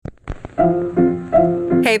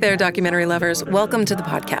Hey there, documentary lovers. Welcome to the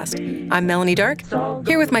podcast. I'm Melanie Dark,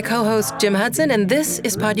 here with my co-host Jim Hudson, and this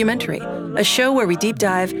is Podumentary, a show where we deep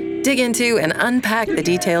dive, dig into, and unpack the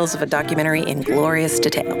details of a documentary in glorious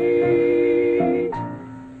detail.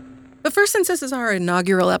 But first, since this is our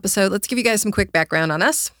inaugural episode, let's give you guys some quick background on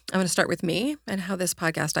us. I'm going to start with me and how this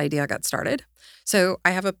podcast idea got started. So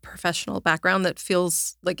I have a professional background that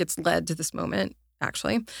feels like it's led to this moment,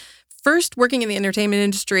 actually. First, working in the entertainment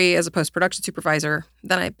industry as a post-production supervisor,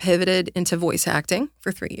 then I pivoted into voice acting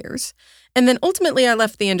for 3 years. And then ultimately, I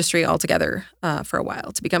left the industry altogether for a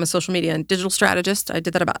while to become a social media and digital strategist. I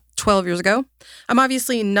did that about 12 years ago. I'm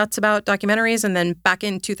obviously nuts about documentaries, and then back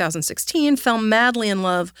in 2016, fell madly in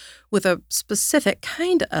love with a specific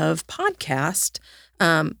kind of podcast,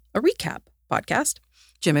 a recap podcast.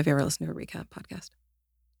 Jim, have you ever listened to a recap podcast?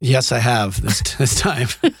 Yes, I have this time.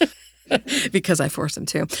 Because I forced him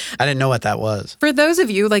to. I didn't know what that was. For those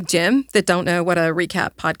of you like Jim that don't know what a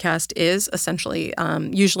recap podcast is, essentially,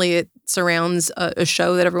 usually it surrounds a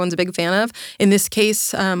show that everyone's a big fan of. In this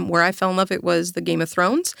case, where I fell in love, it was the Game of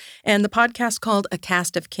Thrones. And the podcast called A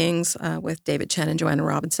Cast of Kings with David Chen and Joanna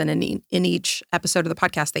Robinson. And in each episode of the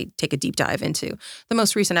podcast, they take a deep dive into the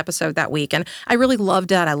most recent episode that week. And I really loved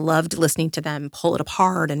that. I loved listening to them pull it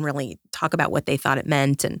apart and really talk about what they thought it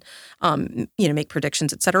meant and, make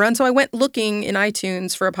predictions, et cetera. And so I went looking in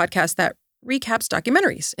iTunes for a podcast that recaps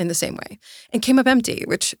documentaries in the same way and came up empty,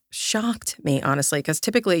 which shocked me, honestly, because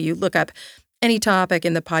typically you look up any topic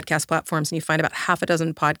in the podcast platforms and you find about half a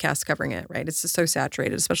dozen podcasts covering it, right? It's just so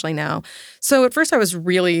saturated, especially now. So at first I was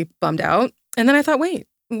really bummed out. And then I thought, wait,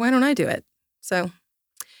 why don't I do it? So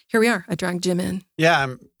here we are. I dragged Jim in. Yeah,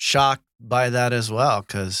 I'm shocked by that as well,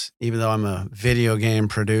 because even though I'm a video game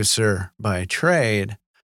producer by trade,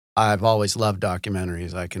 I've always loved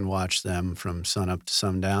documentaries. I can watch them from sunup to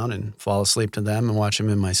sundown and fall asleep to them and watch them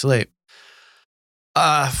in my sleep.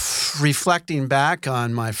 Reflecting back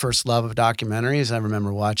on my first love of documentaries, I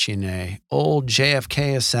remember watching a old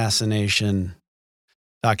JFK assassination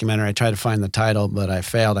documentary. I tried to find the title, but I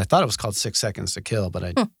failed. I thought it was called 6 Seconds to Kill, but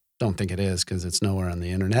I don't think it is because it's nowhere on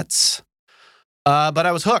the internets. But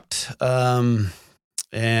I was hooked. And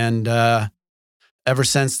ever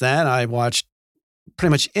since then, I watched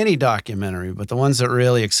pretty much any documentary, but the ones that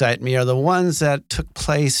really excite me are the ones that took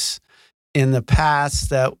place in the past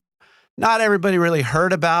that not everybody really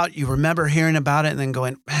heard about. You remember hearing about it and then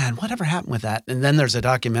going, man, whatever happened with that? And then there's a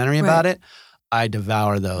documentary about it. I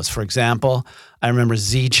devour those. For example, I remember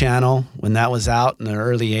Z Channel when that was out in the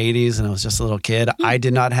early 80s and I was just a little kid. I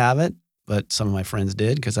did not have it, but some of my friends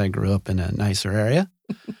did because I grew up in a nicer area.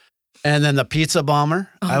 And then the Pizza Bomber.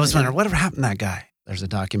 I was wondering, whatever happened to that guy? There's a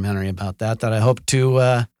documentary about that I hope to,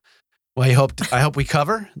 I hope we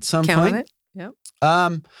cover at some Count point. on it. Yep.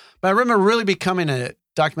 But I remember really becoming a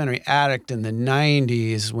documentary addict in the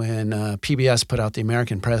 90s when PBS put out the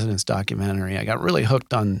American Presidents documentary. I got really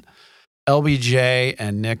hooked on LBJ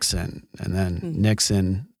and Nixon. And then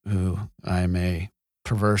Nixon, who I'm a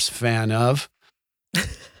perverse fan of,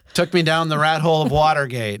 took me down the rat hole of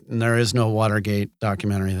Watergate, and there is no Watergate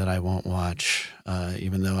documentary that I won't watch.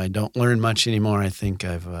 Even though I don't learn much anymore, I think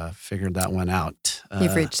I've figured that one out.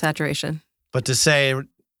 You've reached saturation. But to say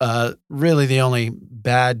really the only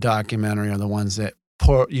bad documentary are the ones that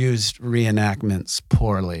used reenactments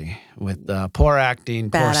poorly with poor acting,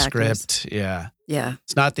 Bad poor actors. script. Yeah. Yeah.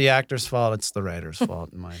 It's not the actor's fault, it's the writer's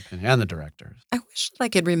fault, in my opinion, and the director's. I wish I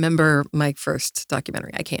could remember my first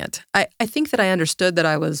documentary. I can't. I think that I understood that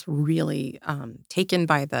I was really taken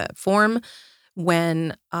by the form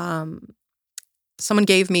when someone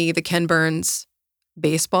gave me the Ken Burns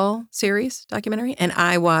baseball series documentary, and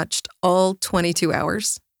I watched all 22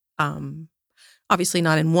 hours. Obviously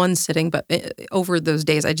not in one sitting, but over those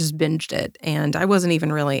days I just binged it, and I wasn't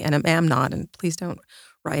even really, and am not, and please don't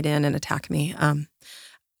write in and attack me.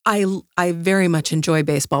 I very much enjoy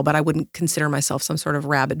baseball, but I wouldn't consider myself some sort of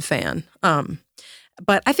rabid fan.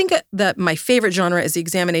 But I think that my favorite genre is the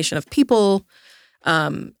examination of people,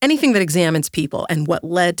 anything that examines people and what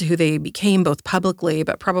led to who they became, both publicly,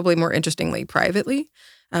 but probably more interestingly, privately.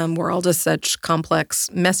 We're all just such complex,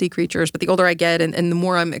 messy creatures. But the older I get and the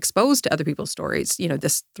more I'm exposed to other people's stories,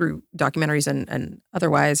 this through documentaries and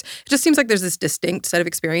otherwise, it just seems like there's this distinct set of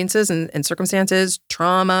experiences and circumstances,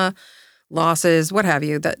 trauma, losses, what have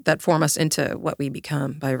you, that form us into what we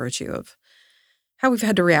become by virtue of how we've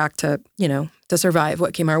had to react to, to survive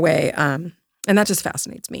what came our way. And that just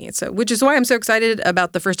fascinates me. So, which is why I'm so excited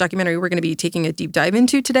about the first documentary we're going to be taking a deep dive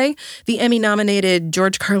into today, the Emmy-nominated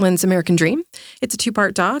George Carlin's American Dream. It's a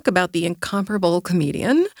 2-part doc about the incomparable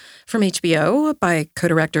comedian from HBO by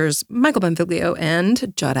co-directors Michael Bonfiglio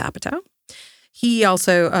and Judd Apatow. He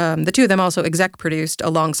also, the two of them also exec produced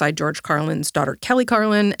alongside George Carlin's daughter, Kelly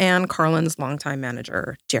Carlin, and Carlin's longtime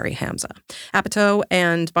manager, Jerry Hamza. Apatow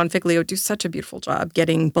and Bonfiglio do such a beautiful job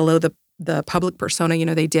getting below the public persona. You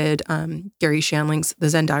know, they did Gary Shandling's The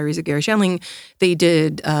Zen Diaries of Gary Shandling. They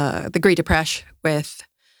did The Great Depression with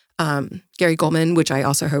Gary Goldman, which I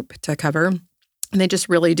also hope to cover. And they just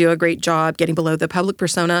really do a great job getting below the public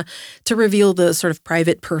persona to reveal the sort of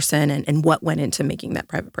private person and what went into making that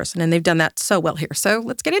private person. And they've done that so well here. So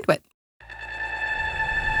let's get into it.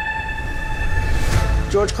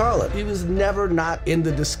 George Carlin, he was never not in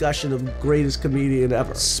the discussion of greatest comedian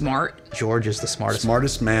ever. Smart. George is the smartest.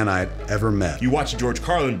 Smartest man I'd ever met. You watch a George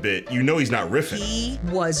Carlin bit, you know he's not riffing. He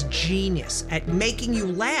was genius at making you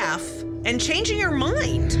laugh and changing your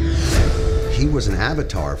mind. He was an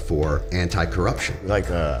avatar for anti-corruption. Like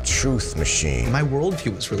a truth machine. My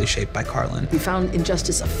worldview was really shaped by Carlin. He found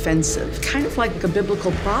injustice offensive, kind of like a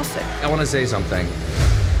biblical prophet. I want to say something.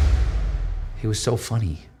 He was so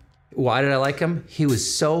funny. Why did I like him? He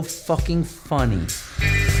was so fucking funny.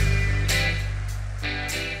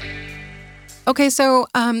 Okay, so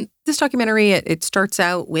this documentary, it starts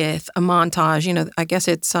out with a montage. You know, I guess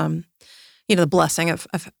it's, the blessing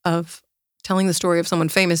of telling the story of someone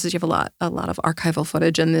famous is you have a lot of archival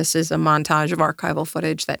footage, and this is a montage of archival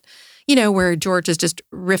footage that, where George is just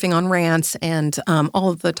riffing on rants and all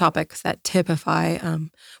of the topics that typify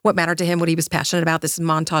what mattered to him, what he was passionate about. This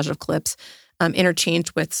montage of clips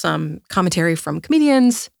interchanged with some commentary from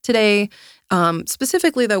comedians today.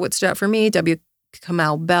 Specifically, though, what stood out for me, W.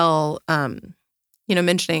 Kamau Bell,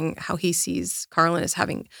 mentioning how he sees Carlin as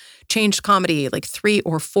having changed comedy like 3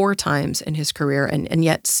 or 4 times in his career and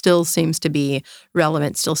yet still seems to be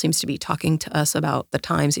relevant, still seems to be talking to us about the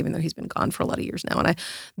times, even though he's been gone for a lot of years now. And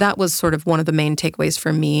that was sort of one of the main takeaways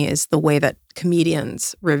for me is the way that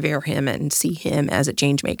comedians revere him and see him as a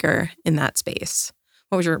change maker in that space.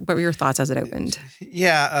 What were your thoughts as it opened?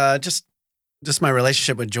 Yeah, just my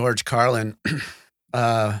relationship with George Carlin,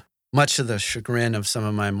 much to the chagrin of some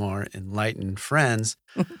of my more enlightened friends.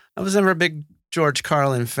 I was never a big George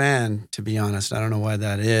Carlin fan, to be honest. I don't know why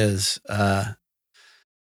that is.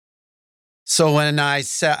 So when I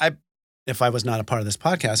said, if I was not a part of this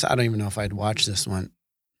podcast, I don't even know if I'd watch this one.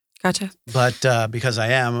 Gotcha. But because I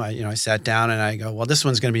am, I sat down and I go, well, this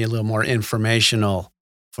one's going to be a little more informational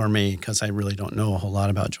for me because I really don't know a whole lot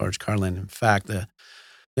about George Carlin. In fact, the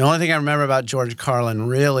only thing I remember about George Carlin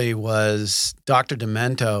really was Dr.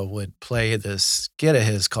 Demento would play this skit of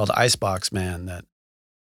his called Icebox Man that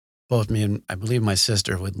both me and I believe my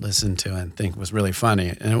sister would listen to and think was really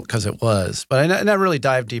funny, and because it was. But I never really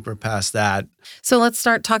dived deeper past that. So let's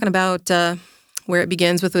start talking about where it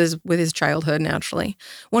begins with his childhood. Naturally,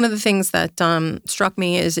 one of the things that struck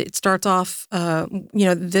me is it starts off.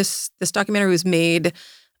 This documentary was made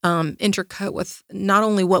intercut with not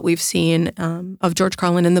only what we've seen of George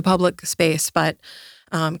Carlin in the public space, but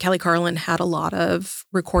Kelly Carlin had a lot of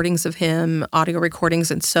recordings of him, audio recordings,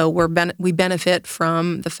 and so we benefit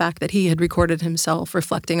from the fact that he had recorded himself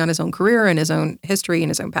reflecting on his own career and his own history and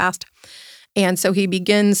his own past. And so he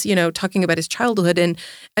begins, talking about his childhood. And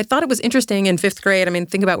I thought it was interesting in 5th grade. I mean,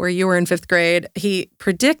 think about where you were in 5th grade. He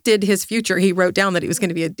predicted his future. He wrote down that he was going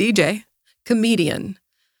to be a DJ, comedian,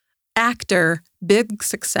 actor, big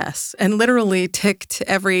success, and literally ticked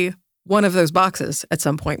every one of those boxes at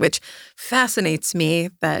some point, which fascinates me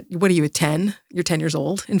that, what are you, 10? You're 10 years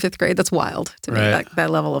old in 5th grade? That's wild to me, that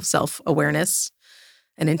level of self-awareness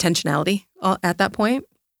and intentionality at that point.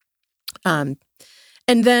 And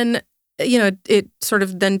then, it sort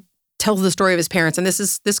of then tells the story of his parents. And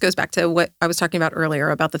this goes back to what I was talking about earlier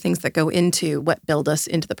about the things that go into what build us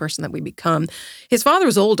into the person that we become. His father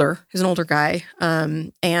was older. He was an older guy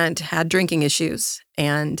and had drinking issues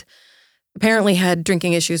and apparently had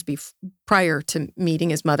drinking issues prior to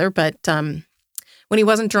meeting his mother. But when he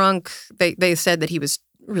wasn't drunk, they said that he was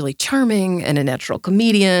really charming and a natural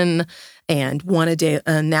comedian and won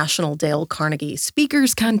a national Dale Carnegie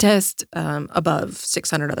Speakers Contest above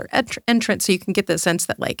 600 other entrants. So you can get the sense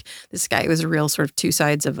that like this guy was a real sort of two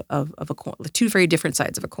sides of a coin, two very different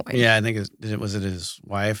sides of a coin. Yeah, I think was it his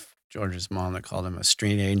wife, George's mom, that called him a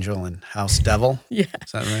street angel and house devil? Yeah.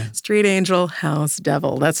 Is that right? Street angel, house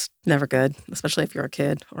devil. That's never good, especially if you're a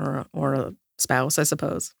kid or a spouse, I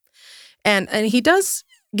suppose. And he does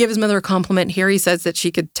give his mother a compliment here. He says that she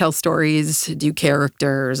could tell stories, do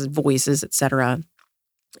characters, voices, etc.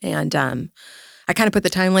 And I kind of put the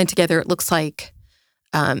timeline together. It looks like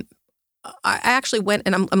I actually went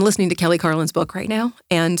and I'm listening to Kelly Carlin's book right now,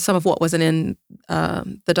 and some of what wasn't in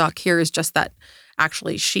the doc here is just that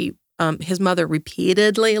actually his mother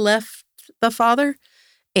repeatedly left the father,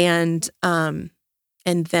 and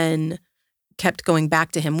then kept going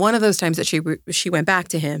back to him. One of those times that she went back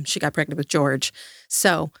to him, she got pregnant with George.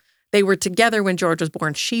 So they were together when George was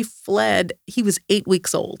born. She fled. He was 8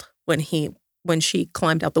 weeks old when she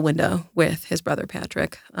climbed out the window with his brother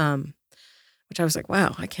Patrick. Which I was like,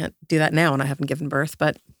 wow, I can't do that now, and I haven't given birth,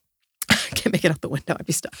 but I can't make it out the window. I'd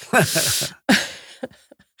be stuck.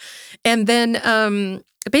 And then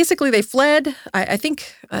basically they fled. I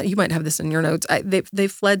think you might have this in your notes. They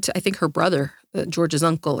fled to, I think, her brother, George's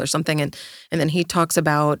uncle or something. And then he talks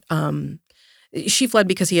about she fled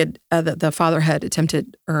because he had the father had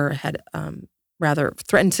attempted or had rather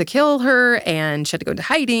threatened to kill her, and she had to go into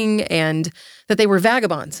hiding, and that they were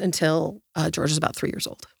vagabonds until George was about 3 years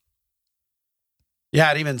old. Yeah,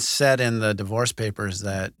 it even said in the divorce papers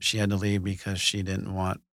that she had to leave because she didn't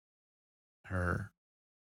want her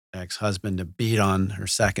ex-husband to beat on her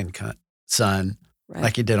second son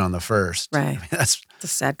like he did on the first. Right. I mean, that's a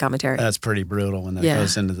sad commentary. That's pretty brutal when that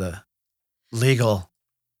goes into the legal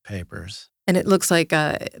papers. And it looks like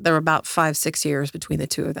there were about 5-6 years between the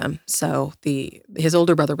two of them. So his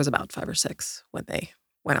older brother was about 5 or 6 when they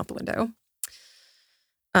went out the window.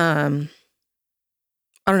 I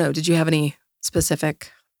don't know. Did you have any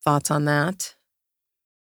specific thoughts on that?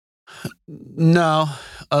 No,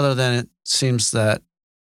 other than it seems that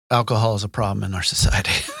alcohol is a problem in our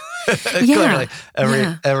society.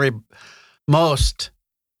 Clearly, most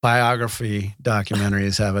biography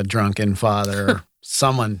documentaries have a drunken father or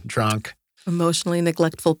someone drunk. Emotionally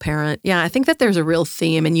neglectful parent. Yeah, I think that there's a real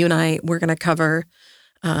theme, and you and I, we're going to cover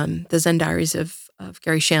the Zen Diaries of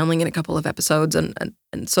Gary Shandling in a couple of episodes, and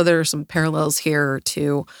so there are some parallels here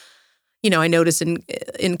to, I notice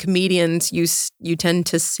in comedians, you tend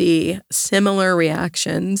to see similar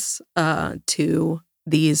reactions to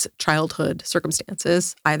these childhood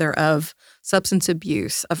circumstances, either of substance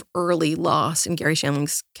abuse, of early loss. In Gary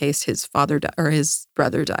Shandling's case, his brother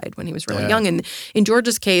died when he was really young. And in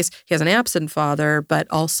George's case, he has an absent father, but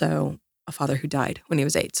also a father who died when he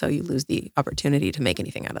was 8. So you lose the opportunity to make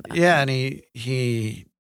anything out of that. Yeah, and he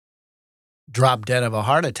dropped dead of a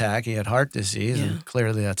heart attack. He had heart disease, and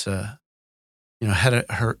clearly that's a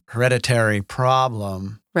hereditary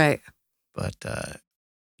problem. Right. But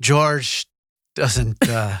George doesn't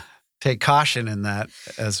take caution in that,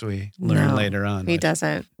 as we learn later on. He doesn't.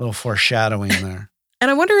 A little foreshadowing there. And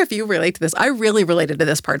I wonder if you relate to this. I really related to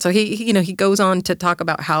this part. So he goes on to talk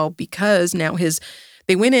about how, because now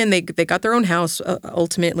they went in, they got their own house.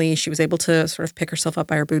 Ultimately, she was able to sort of pick herself up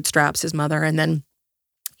by her bootstraps, his mother. And then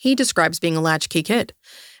he describes being a latchkey kid.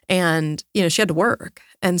 And, she had to work.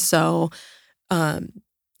 And so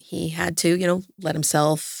he had to, let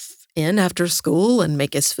himself in after school and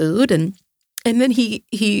make his food. And then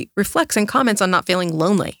he reflects and comments on not feeling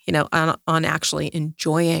lonely, on actually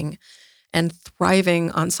enjoying and thriving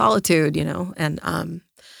on solitude, And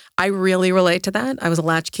I really relate to that. I was a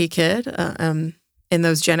latchkey kid. In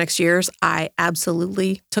those Gen X years, I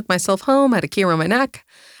absolutely took myself home. I had a key around my neck.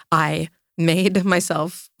 I made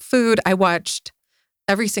myself food. I watched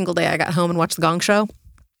every single day I got home and watched The Gong Show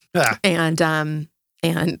and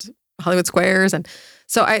Hollywood Squares. And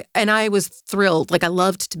so I was thrilled. Like, I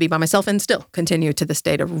loved to be by myself, and still continue to this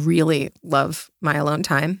day to really love my alone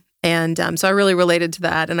time. And so I really related to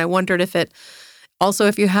that. And I wondered if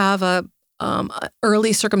you have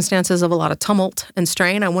early circumstances of a lot of tumult and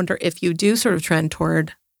strain, I wonder if you do sort of trend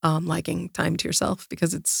toward liking time to yourself,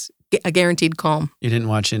 because it's a guaranteed calm. You didn't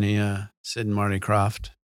watch any Sid and Marty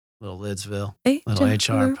Croft, Little Lidsville, little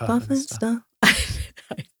HR puff and stuff?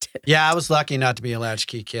 Yeah, I was lucky not to be a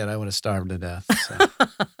latchkey kid. I would have starved to death. So.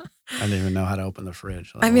 I didn't even know how to open the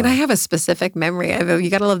fridge. I mean, I have a specific memory. You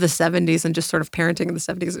got to love the 70s and just sort of parenting in the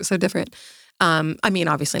 70s. It was so different. I mean,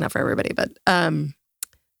 obviously not for everybody, but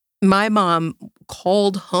my mom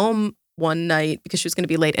called home one night because she was going to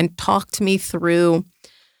be late and talked me through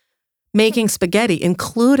making spaghetti,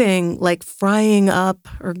 including like frying up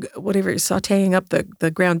or whatever, sauteing up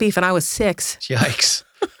the ground beef. And I was 6. Yikes.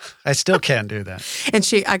 I still can't do that. And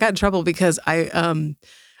I got in trouble because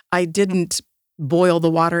I didn't boil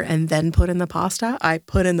the water and then put in the pasta. I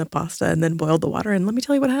put in the pasta and then boiled the water. And let me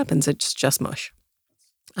tell you what happens. It's just mush.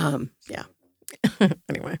 Yeah.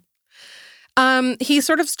 Anyway. He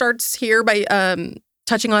sort of starts here by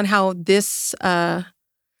touching on how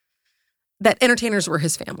that entertainers were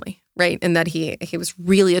his family, right? And that he was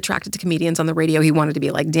really attracted to comedians on the radio. He wanted to be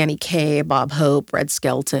like Danny Kaye, Bob Hope, Red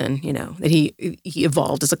Skelton, that he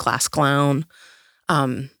evolved as a class clown.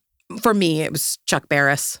 For me, it was Chuck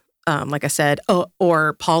Barris, like I said,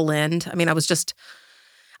 or Paul Lynde. I mean,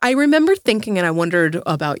 I remember thinking, and I wondered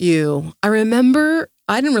about you, I remember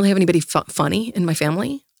I didn't really have anybody funny in my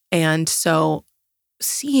family. And so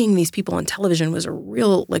seeing these people on television was a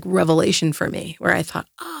real like revelation for me, where I thought,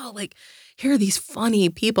 oh, like here are these funny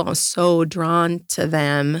people. I'm so drawn to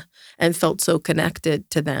them and felt so connected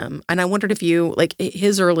to them. And I wondered if you, like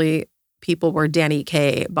his early people were Danny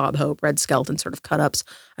Kaye, Bob Hope, Red Skelton sort of cut-ups.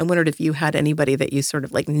 I wondered if you had anybody that you sort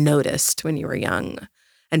of like noticed when you were young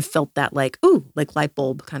and felt that like, ooh, like light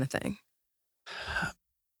bulb kind of thing.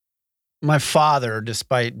 My father,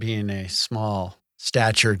 despite being a small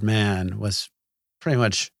statured man, was pretty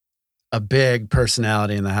much a big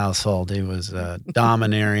personality in the household. He was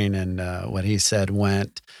domineering, and what he said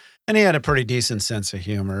went. And he had a pretty decent sense of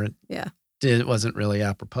humor. It wasn't really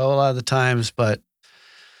apropos a lot of the times, but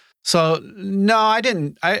so no, I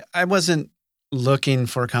didn't. I wasn't looking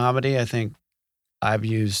for comedy. I think I've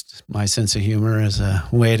used my sense of humor as a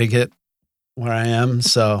way to get where I am.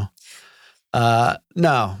 So no,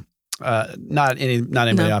 not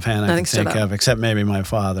anybody offhand I can think of, except maybe my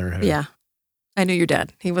father. Yeah. I knew your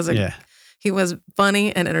dad. He was he was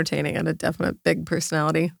funny and entertaining and a definite big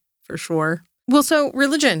personality for sure. Well, so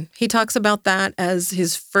religion, he talks about that as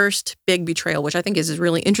his first big betrayal, which I think is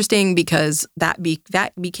really interesting because that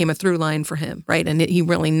became a through line for him, right? And he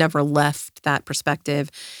really never left that perspective.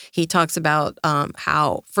 He talks about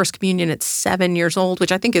how First Communion at 7 years old,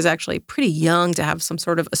 which I think is actually pretty young to have some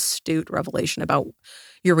sort of astute revelation about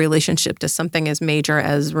your relationship to something as major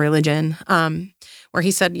as religion, where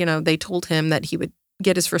he said, they told him that he would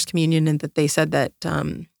get his First Communion and that they said that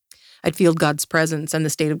I'd feel God's presence and the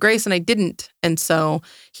state of grace, and I didn't. And so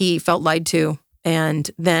he felt lied to and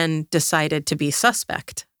then decided to be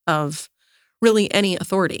suspect of really any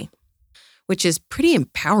authority, which is pretty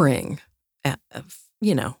empowering,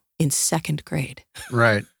 in second grade.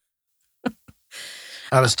 Right.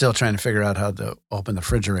 I was still trying to figure out how to open the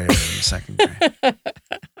refrigerator in the second grade.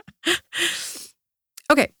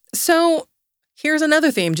 Okay, so here's another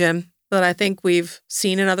theme, Jim, that I think we've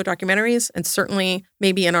seen in other documentaries and certainly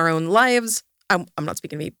maybe in our own lives. I'm not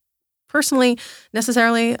speaking to me personally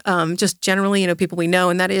necessarily, just generally, people we know.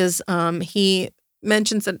 And that is he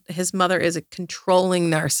mentions that his mother is a controlling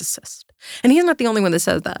narcissist. And he's not the only one that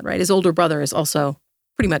says that, right? His older brother is also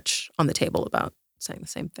pretty much on the table about saying the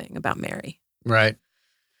same thing about Mary. Right.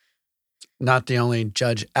 Not the only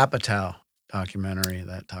Judge Apatow documentary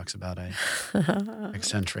that talks about a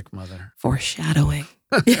eccentric mother. Foreshadowing.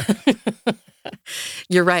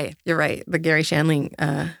 You're right. The Gary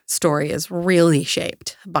Shandling story is really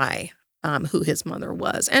shaped by who his mother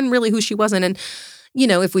was and really who she wasn't. And,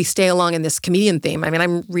 if we stay along in this comedian theme,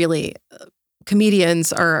 I'm really,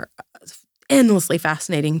 comedians are endlessly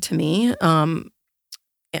fascinating to me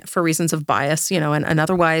for reasons of bias, and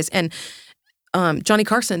otherwise. And Johnny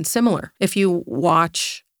Carson, similar. If you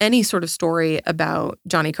watch any sort of story about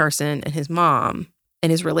Johnny Carson and his mom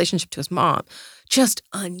and his relationship to his mom, just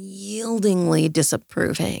unyieldingly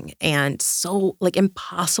disapproving and so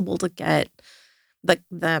impossible to get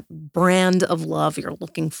the brand of love you're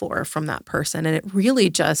looking for from that person. And it really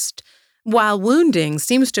just, while wounding,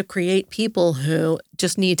 seems to create people who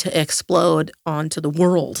just need to explode onto the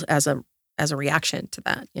world as a reaction to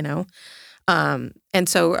that, And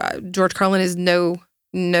so George Carlin is no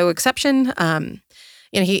exception.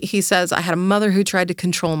 He says, I had a mother who tried to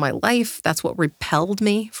control my life. That's what repelled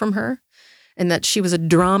me from her. And that she was a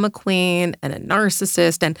drama queen and a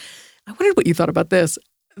narcissist. And I wondered what you thought about this.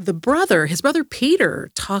 His brother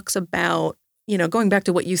Peter talks about, going back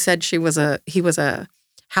to what you said, he was a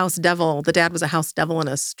house devil. The dad was a house devil and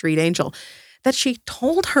a street angel. That she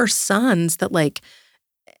told her sons that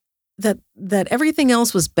that everything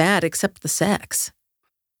else was bad except the sex.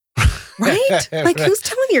 Right? Who's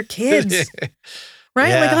telling your kids? Right?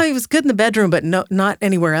 Yeah. He was good in the bedroom, but not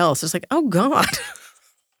anywhere else. It's like, oh God.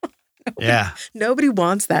 Nobody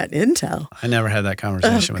wants that intel. I never had that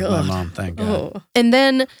conversation with my mom, thank God. Oh. And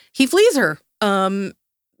then he flees her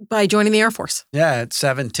by joining the Air Force. Yeah, at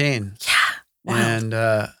 17. Yeah. Wow. And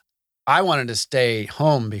I wanted to stay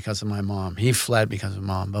home because of my mom. He fled because of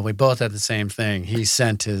mom, but we both had the same thing. He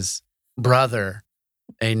sent his brother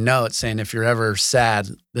a note saying, if you're ever sad,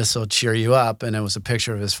 this will cheer you up. And it was a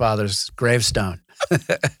picture of his father's gravestone.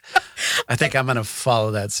 I think I'm going to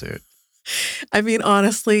follow that suit.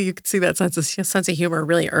 Honestly, you could see that sense of humor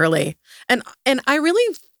really early. And I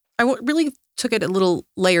really took it a little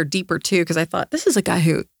layer deeper too, because I thought this is a guy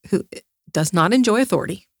who does not enjoy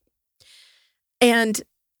authority. And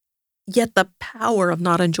yet the power of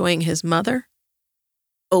not enjoying his mother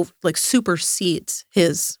supersedes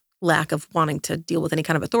his lack of wanting to deal with any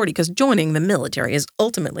kind of authority, because joining the military is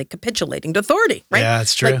ultimately capitulating to authority, right? Yeah,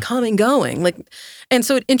 that's true. Coming, going. And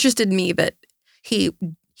so it interested me that he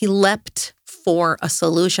leapt for a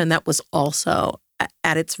solution that was also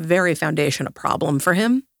at its very foundation a problem for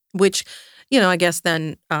him, which, I guess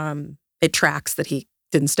then it tracks that he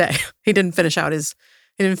didn't stay. He didn't finish out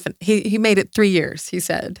he made it 3 years, he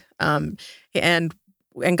said, and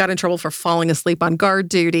got in trouble for falling asleep on guard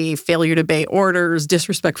duty, failure to obey orders,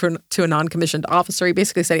 disrespect to a non-commissioned officer. He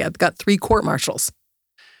basically said he got 3 court-martials.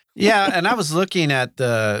 Yeah, and I was looking at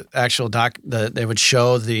the actual they would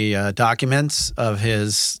show the documents of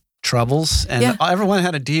his troubles, and everyone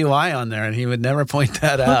had a DUI on there, and he would never point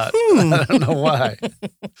that out. I don't know why. A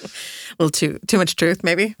little too much truth,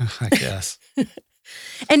 maybe? I guess.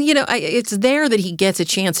 And, it's there that he gets a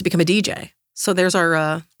chance to become a DJ. So there's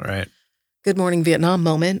our right. Good Morning Vietnam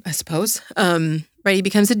moment, I suppose. Right, he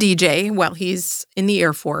becomes a DJ while he's in the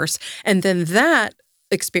Air Force, and then that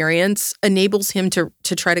experience enables him to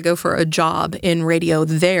try to go for a job in radio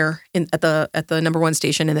there at the number 1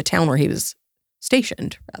 station in the town where he was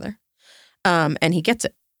stationed, rather. And he gets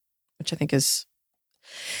it, which I think is.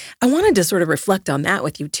 I wanted to sort of reflect on that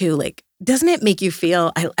with you too. Like, doesn't it make you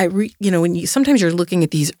feel? When sometimes you're looking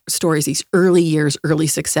at these stories, these early years, early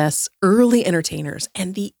success, early entertainers,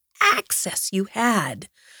 and the access you had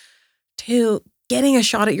to getting a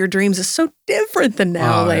shot at your dreams is so different than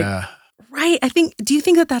now. Yeah. Right? Do you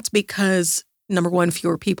think that that's because, number 1,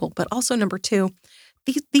 fewer people, but also number 2,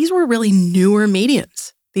 these were really newer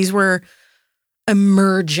mediums. These were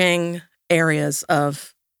emerging areas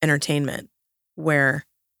of entertainment where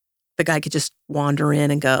the guy could just wander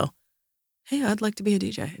in and go, hey, I'd like to be a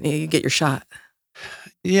DJ. And you get your shot.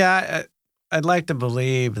 Yeah, I'd like to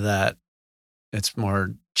believe that it's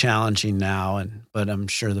more challenging now, but I'm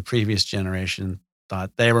sure the previous generation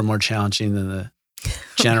thought they were more challenging than the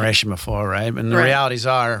generation before, right? And the realities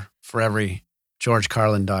are, for every George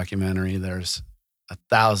Carlin documentary, there's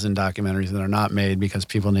 1,000 documentaries that are not made because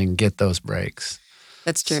people didn't get those breaks.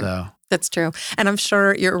 That's true. So. That's true. And I'm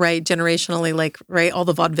sure you're right, generationally, right, all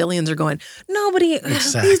the vaudevillians are going, nobody,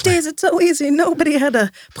 these days it's so easy, nobody had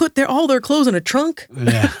to put all their clothes in a trunk.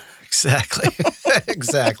 Yeah, exactly.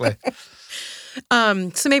 Exactly.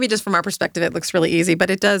 So maybe just from our perspective, it looks really easy, but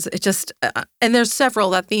it just, and there's several,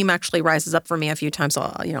 that theme actually rises up for me a few times.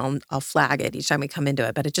 So, I'll flag it each time we come into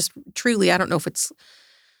it, but it just truly, I don't know if it's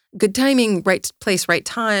good timing, right place, right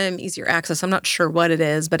time, easier access. I'm not sure what it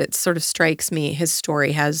is, but it sort of strikes me. His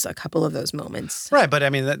story has a couple of those moments. Right. But I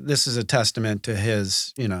mean, this is a testament to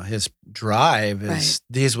his drive.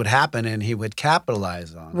 These would happen and he would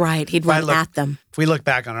capitalize on it. Right. He'd run at them. If we look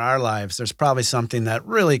back on our lives, there's probably something that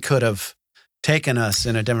really could have taken us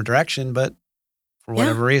in a different direction, but for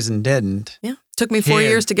whatever reason didn't. Yeah. Took me 4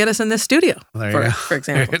 years to get us in this studio, for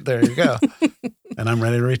example. There you go. And I'm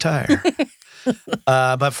ready to retire.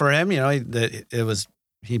 But for him,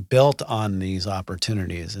 he built on these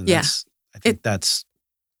opportunities, and I think that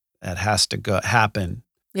has to happen.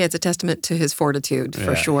 Yeah, it's a testament to his fortitude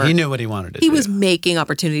for sure. He knew what he wanted to do. He was making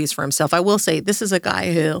opportunities for himself. I will say, this is a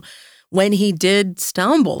guy who, when he did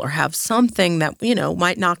stumble or have something that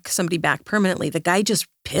might knock somebody back permanently, the guy just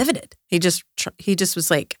pivoted. He just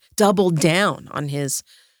was like doubled down on his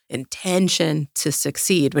intention to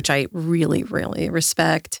succeed, which I really, really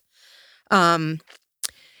respect.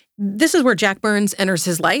 This is where Jack Burns enters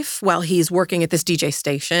his life while he's working at this DJ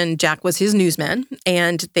station. Jack was his newsman,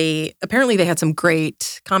 and they had some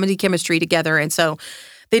great comedy chemistry together. And so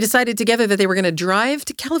they decided together that they were going to drive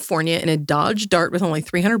to California in a Dodge Dart with only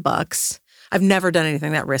 $300. I've never done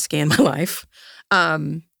anything that risky in my life.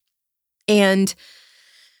 And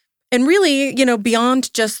really,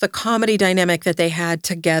 beyond just the comedy dynamic that they had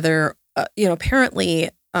together,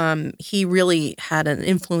 apparently he really had an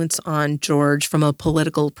influence on George from a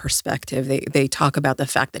political perspective. They talk about the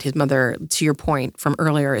fact that his mother, to your point from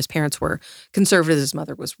earlier, his parents were conservative. His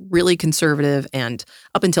mother was really conservative. And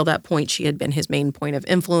up until that point, she had been his main point of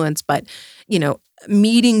influence. But,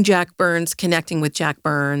 meeting Jack Burns, connecting with Jack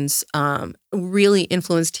Burns really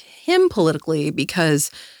influenced him politically because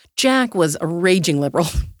Jack was a raging liberal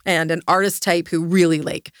and an artist type who really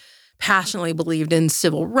passionately believed in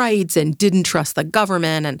civil rights and didn't trust the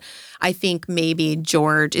government. And I think maybe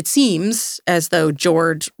it seems as though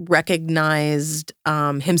George recognized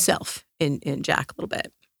himself in Jack a little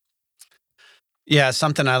bit. Yeah,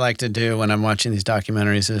 something I like to do when I'm watching these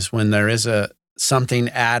documentaries is when there is something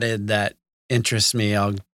added that interests me,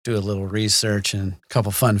 I'll do a little research and a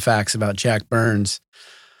couple fun facts about Jack Burns.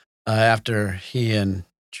 After he and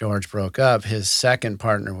George broke up, his second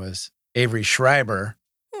partner was Avery Schreiber,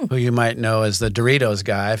 who you might know as the Doritos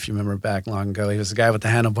guy, if you remember back long ago. He was the guy with the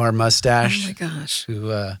handlebar mustache. Oh, my gosh. Who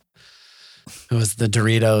was the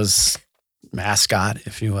Doritos mascot,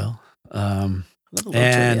 if you will. Do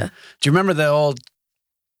you remember the old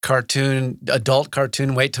adult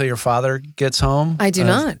cartoon, Wait Till Your Father Gets Home? I do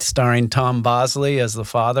not. Starring Tom Bosley as the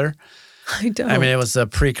father. I don't. I mean, it was a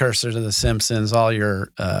precursor to The Simpsons, all your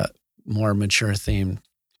more mature themed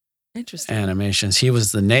Interesting. animations. He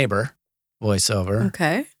was the neighbor voiceover.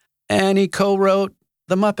 Okay. And he co-wrote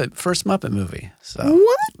the first Muppet movie. So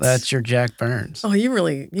What? that's your Jack Burns. Oh, you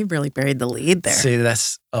really buried the lead there. See,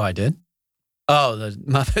 I did? Oh, the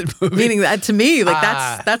Muppet movie. Meaning that to me, like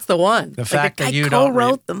that's the one. The fact that you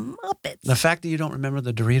co-wrote the Muppets. The fact that you don't remember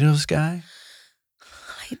the Doritos guy?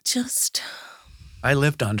 I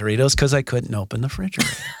lived on Doritos because I couldn't open the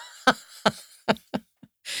refrigerator.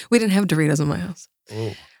 We didn't have Doritos in my house.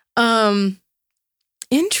 Oh.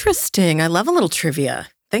 Interesting. I love a little trivia.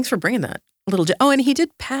 Thanks for bringing that. And he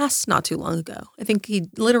did pass not too long ago. I think he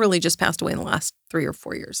literally just passed away in the last 3 or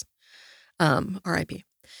 4 years. R.I.P.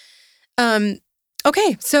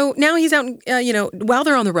 Okay, so now he's out, while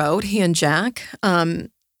they're on the road, he and Jack,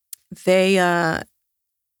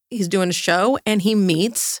 he's doing a show and he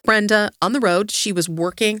meets Brenda on the road. She was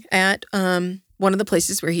working at one of the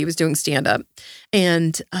places where he was doing stand-up,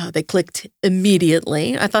 and they clicked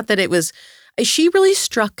immediately. I thought that she really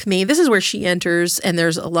struck me. This is where she enters, and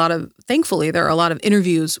thankfully, there are a lot of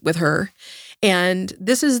interviews with her. And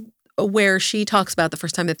this is where she talks about the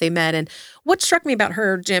first time that they met. And what struck me about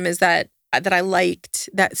her, Jim, is that I liked,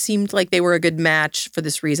 that seemed like they were a good match for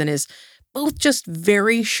this reason, is both just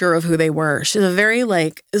very sure of who they were. She's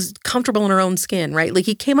is comfortable in her own skin, right? Like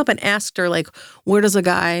he came up and asked her, like, where does a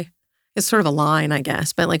guy, it's sort of a line, I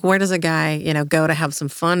guess, but like, where does a guy, go to have some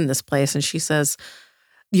fun in this place? And she says,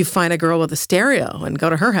 you find a girl with a stereo and go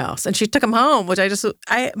to her house. And she took him home, which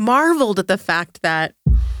I marveled at the fact that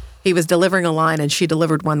he was delivering a line and she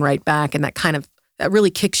delivered one right back. And that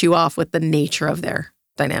really kicks you off with the nature of their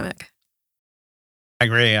dynamic. I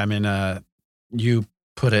agree. I mean, you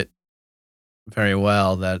put it very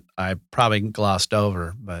well that I probably glossed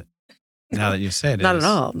over, but now that you say it, Not at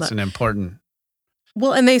all. It's an important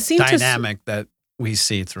and they seem dynamic that we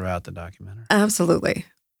see throughout the documentary. Absolutely.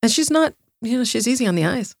 And she's not, she's easy on the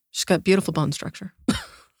eyes. She's got beautiful bone structure.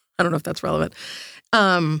 I don't know if that's relevant.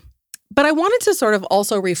 But I wanted to sort of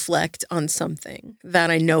also reflect on something that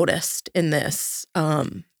I noticed in this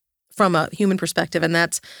from a human perspective. And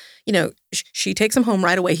that's, she takes him home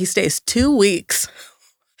right away. He stays 2 weeks.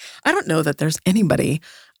 I don't know that there's anybody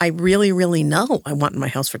I really, really know I want in my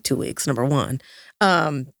house for 2 weeks, number one.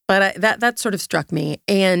 But that sort of struck me.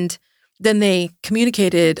 And then they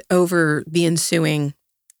communicated over the ensuing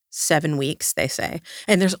 7 weeks, they say.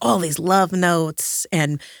 And there's all these love notes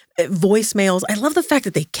and voicemails. I love the fact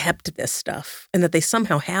that they kept this stuff and that they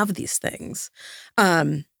somehow have these things.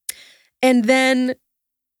 And then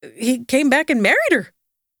he came back and married her.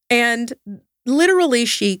 And literally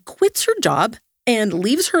she quits her job and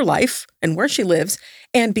leaves her life and where she lives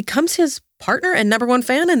and becomes his partner and number one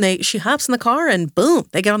fan. And she hops in the car and boom,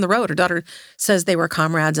 they get on the road. Her daughter says they were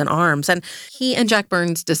comrades in arms. And he and Jack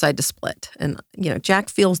Burns decide to split. And, Jack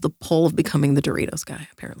feels the pull of becoming the Doritos guy,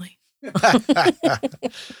 apparently.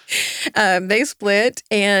 They split,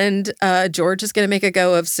 and George is going to make a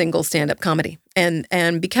go of single stand-up comedy.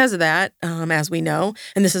 And because of that, as we know,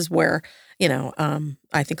 and this is where,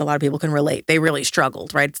 I think a lot of people can relate. They really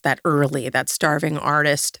struggled, right? It's that starving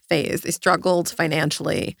artist phase. They struggled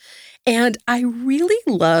financially. And I really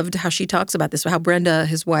loved how she talks about this, how Brenda,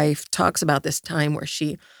 his wife, talks about this time where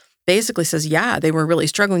she basically says, yeah, they were really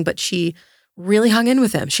struggling, but she really hung in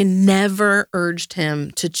with him. She never urged him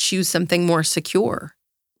to choose something more secure,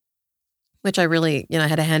 which I really, I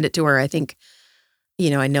had to hand it to her. I think,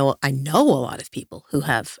 I know a lot of people who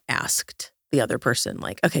have asked the other person,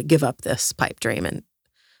 like, okay, give up this pipe dream and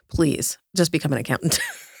please just become an accountant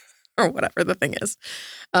or whatever the thing is.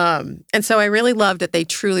 And so I really loved that they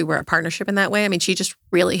truly were a partnership in that way. I mean, she just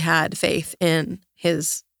really had faith in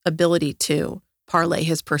his ability to parlay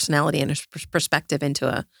his personality and his perspective into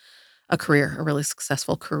a career, a really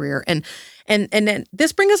successful career. And then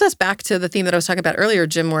this brings us back to the theme that I was talking about earlier,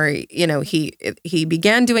 Jim, where, he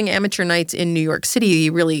began doing amateur nights in New York City. He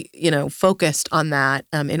really, focused on that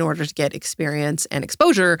in order to get experience and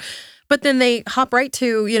exposure. But then they hop right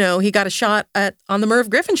to, he got a shot on the Merv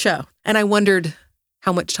Griffin show. And I wondered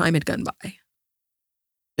how much time had gone by.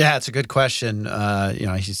 Yeah, it's a good question.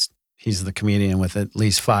 He's the comedian with at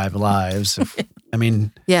least 5 lives.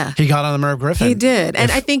 Yeah, he got on the Merv Griffin. He did.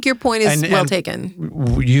 And I think your point is well taken.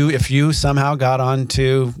 If you somehow got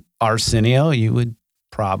onto Arsenio, you would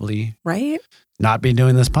probably not be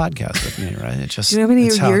doing this podcast with me, right? It just, do you know how many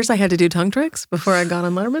years I had to do tongue tricks before I got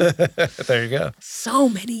on Letterman? There you go. So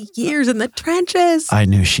many years in the trenches. I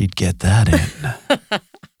knew she'd get that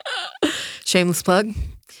in. Shameless plug.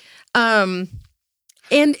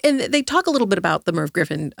 And they talk a little bit about the Merv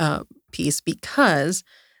Griffin piece because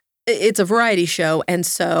it's a variety show, and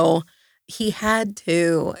so he had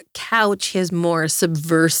to couch his more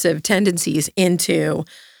subversive tendencies into,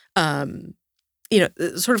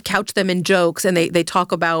 sort of couch them in jokes. And they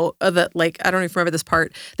talk about I don't even remember this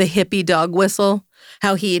part, the hippie dog whistle,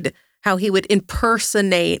 how he would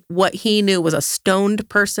impersonate what he knew was a stoned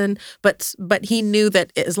person, but he knew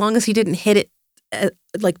that as long as he didn't hit it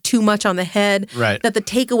too much on the head, right, that the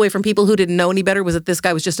takeaway from people who didn't know any better was that this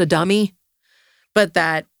guy was just a dummy, but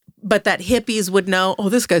that hippies would know, oh,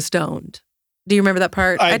 this guy's stoned. Do you remember that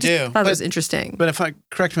part? I just do. thought it was interesting. But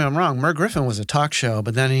correct me if I'm wrong, Merv Griffin was a talk show,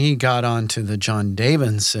 but then he got onto the John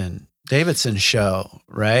Davidson show,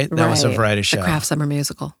 right? That was a variety show. The Kraft Summer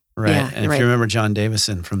Musical. Right. Yeah, and if you remember John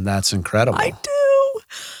Davidson from That's Incredible.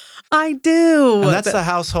 I do. And that's the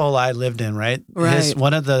household I lived in, right? Right.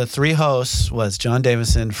 One of the three hosts was John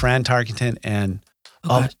Davidson, Fran Tarkenton, and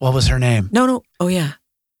what was her name? No. Oh, yeah.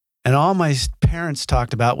 And all my parents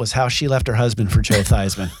talked about was how she left her husband for Joe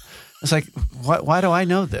Theismann. It's like, why do I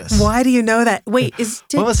know this? Why do you know that? Wait,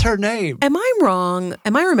 what was her name? Am I wrong?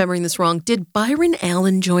 Am I remembering this wrong? Did Byron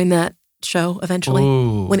Allen join that show eventually?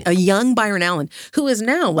 Ooh. When a young Byron Allen, who is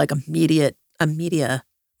now like a media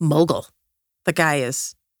mogul. The guy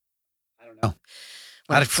is. I don't know.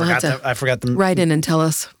 I forgot the. Write in and tell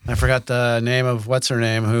us. I forgot the name of what's her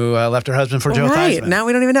name who left her husband for Joe Theismann. Now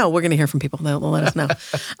we don't even know. We're going to hear from people. They'll let us know.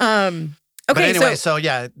 Okay. But anyway, so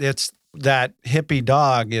yeah, it's that hippie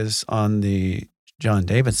dog is on the John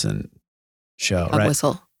Davidson show, Dog right?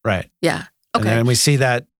 Whistle. Right. Yeah. Okay. And then we see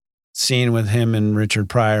that scene with him and Richard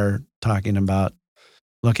Pryor talking about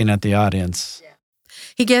looking at the audience. Yeah.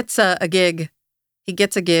 He gets a gig.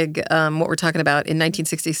 What we're talking about in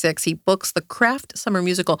 1966. He books the Kraft Summer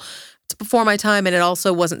Musical. It's before my time, and it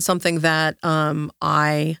also wasn't something that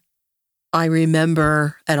I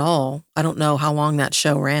remember at all. I don't know how long that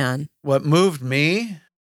show ran. What moved me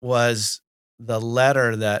was the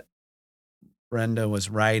letter that Brenda was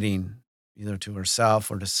writing, either to herself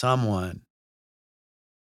or to someone,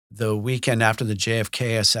 the weekend after the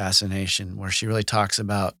JFK assassination, where she really talks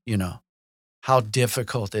about, how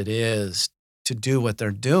difficult it is to do what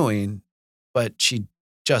they're doing, but she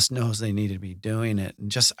just knows they need to be doing it.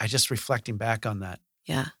 And I just reflecting back on that.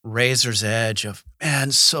 Yeah. Razor's edge of,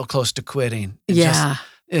 man, so close to quitting.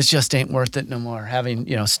 It just ain't worth it no more. Having,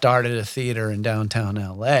 started a theater in downtown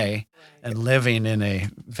LA and living in a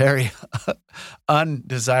very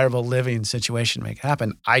undesirable living situation to make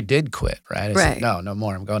happen, I did quit, right? I said, no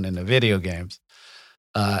more. I'm going into video games.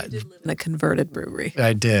 You did live in a converted brewery.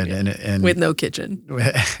 I did. And with no kitchen.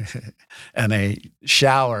 And a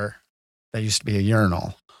shower that used to be a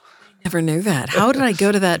urinal. I never knew that. How did I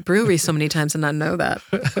go to that brewery so many times and not know that?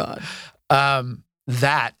 God.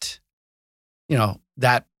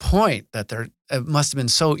 That point that it must have been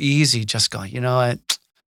so easy just going,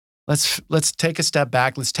 let's take a step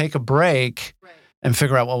back, let's take a break and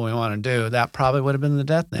figure out what we want to do. That probably would have been the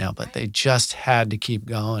death nail, but they just had to keep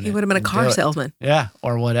going. He would have been a car salesman. Yeah,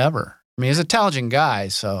 or whatever. I mean, he's an intelligent guy,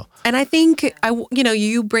 so. And I think,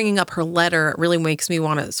 you bringing up her letter really makes me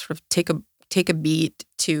want to sort of take a beat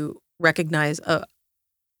to recognize a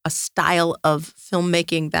style of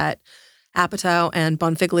filmmaking that Apatow and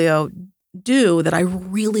Bonfiglio do that I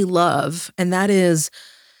really love, and that is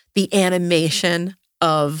the animation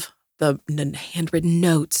of the handwritten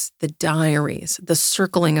notes, the diaries, the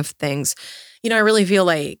circling of things. I really feel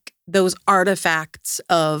like those artifacts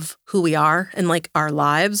of who we are and like our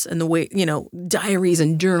lives and the way, diaries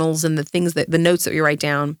and journals and the notes that we write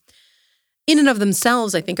down in and of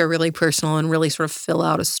themselves, I think are really personal and really sort of fill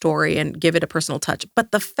out a story and give it a personal touch.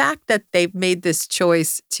 But the fact that they've made this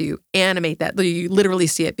choice to animate that, you literally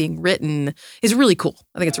see it being written, is really cool.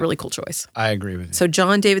 I think it's a really cool choice. I agree with you. So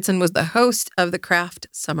John Davidson was the host of the Kraft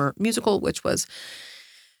Summer Musical, which was,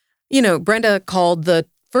 Brenda called the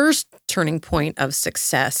first turning point of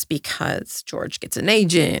success because George gets an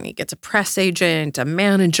agent, he gets a press agent, a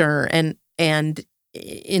manager, and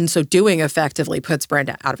in so doing effectively puts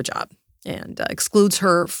Brenda out of a job. And excludes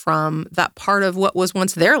her from that part of what was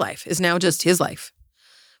once their life is now just his life,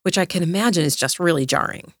 which I can imagine is just really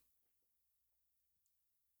jarring.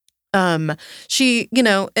 She,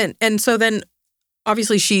 and so then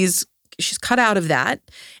obviously she's cut out of that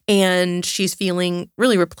and she's feeling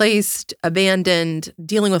really replaced, abandoned,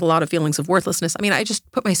 dealing with a lot of feelings of worthlessness. I mean, I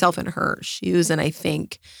just put myself in her shoes and I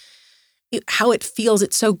think how it feels.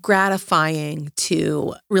 It's so gratifying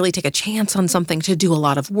to really take a chance on something, to do a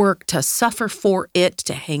lot of work, to suffer for it,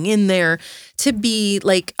 to hang in there, to be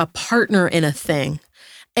like a partner in a thing,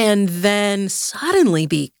 and then suddenly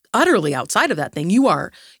be utterly outside of that thing. You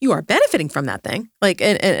are benefiting from that thing. Like,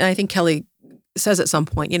 and I think Kelly says at some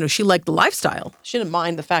point, she liked the lifestyle. She didn't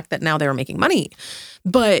mind the fact that now they were making money.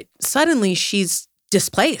 But suddenly she's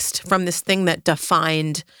displaced from this thing that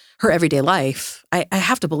defined her everyday life. I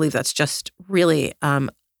have to believe that's just really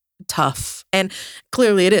tough. And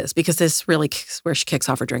clearly it is, because this really where she kicks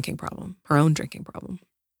off her own drinking problem.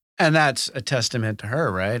 And that's a testament to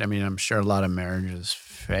her, right? I mean, I'm sure a lot of marriages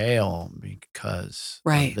fail because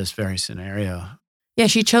of this very scenario. Yeah,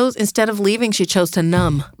 instead of leaving, she chose to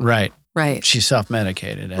numb. Right. Right. She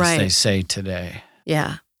self-medicated, as they say today.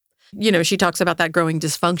 Yeah. She talks about that growing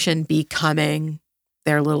dysfunction becoming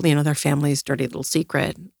their little, their family's dirty little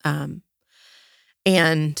secret.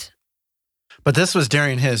 But this was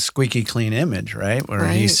during his squeaky clean image, right? Where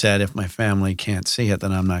he said, if my family can't see it,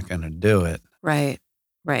 then I'm not going to do it. Right.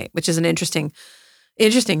 Which is an interesting,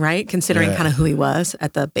 right? Considering kind of who he was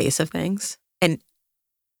at the base of things. And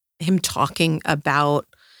him talking about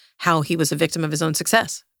how he was a victim of his own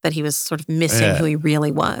success, that he was sort of missing who he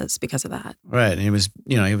really was because of that. Right. And he was,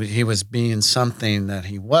 he was being something that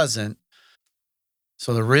he wasn't.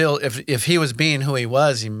 So if he was being who he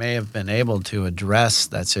was, he may have been able to address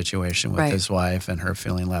that situation with his wife and her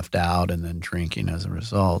feeling left out and then drinking as a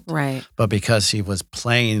result. Right. But because he was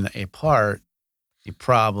playing a part, he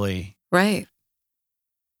probably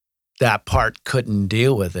that part couldn't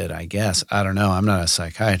deal with it, I guess. I don't know. I'm not a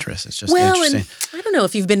psychiatrist. It's just interesting. And I don't know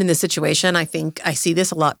if you've been in this situation. I think I see this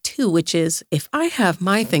a lot too, which is if I have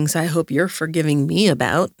my things I hope you're forgiving me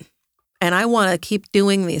about, and I want to keep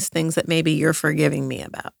doing these things that maybe you're forgiving me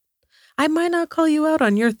about, I might not call you out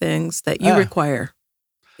on your things that you require,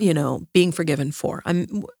 being forgiven for.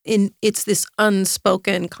 It's this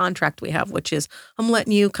unspoken contract we have, which is I'm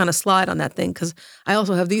letting you kind of slide on that thing because I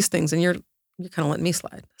also have these things and you're kind of letting me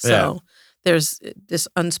slide. So there's this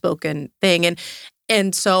unspoken thing.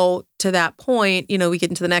 And so to that point, we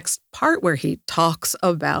get into the next part where he talks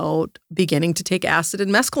about beginning to take acid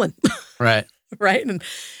and mescaline. Right. Right.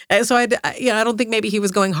 And so I don't think maybe he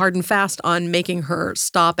was going hard and fast on making her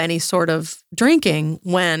stop any sort of drinking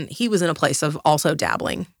when he was in a place of also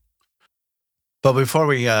dabbling. But before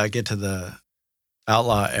we get to the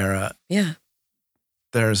outlaw era,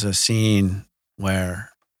 there's a scene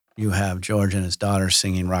where you have George and his daughter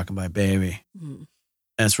singing Rockabye Baby. Mm.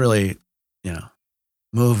 And it's really,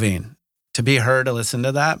 moving. To be her to listen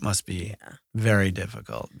to that must be very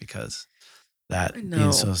difficult because that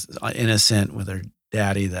being so innocent with her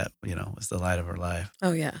daddy that, was the light of her life.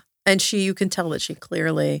 Oh, yeah. And you can tell that she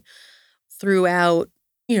clearly throughout,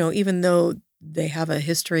 even though they have a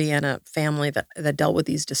history and a family that dealt with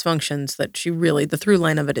these dysfunctions, that she really, the through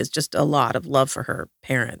line of it is just a lot of love for her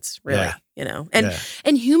parents, really,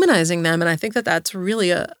 and humanizing them. And I think that that's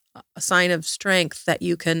really a sign of strength that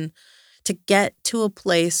you can, to get to a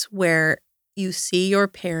place where you see your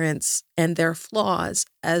parents and their flaws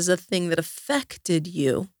as a thing that affected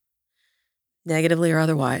you, negatively or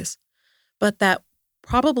otherwise, but that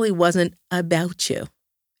probably wasn't about you.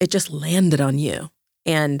 It just landed on you.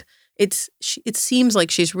 And it seems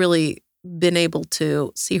like she's really been able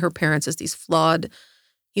to see her parents as these flawed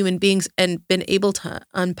human beings and been able to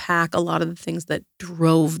unpack a lot of the things that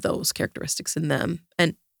drove those characteristics in them.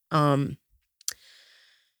 And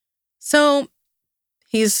so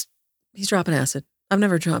he's dropping acid. I've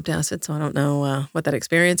never dropped acid, so I don't know what that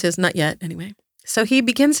experience is. Not yet, anyway. So he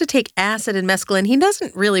begins to take acid and mescaline. He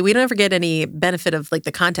doesn't really, we don't ever get any benefit of like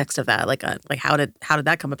the context of that, like how did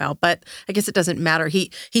that come about? But I guess it doesn't matter. He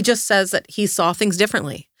just says that he saw things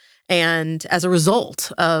differently, and as a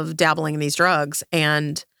result of dabbling in these drugs,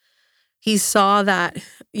 and he saw that,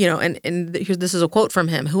 and this is a quote from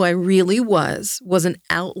him: "Who I really was an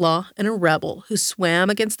outlaw and a rebel who swam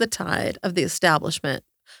against the tide of the establishment,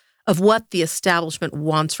 of what the establishment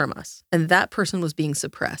wants from us. And that person was being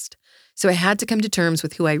suppressed. So I had to come to terms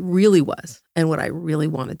with who I really was and what I really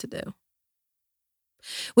wanted to do."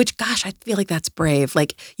 Which, gosh, I feel like that's brave.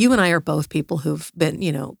 Like, you and I are both people who've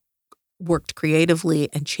been, worked creatively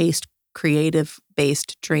and chased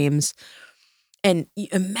creative-based dreams. And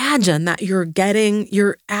imagine that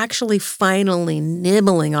you're actually finally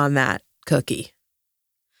nibbling on that cookie.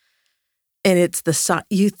 And it's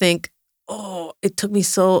you think, oh, it took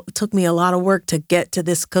me a lot of work to get to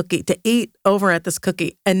this cookie, to eat over at this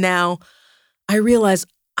cookie. And now I realize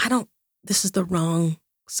this is the wrong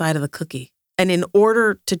side of the cookie. And in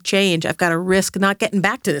order to change, I've got to risk not getting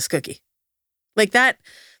back to this cookie. Like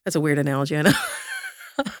that's a weird analogy, I know.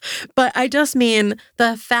 But I just mean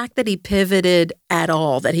the fact that he pivoted at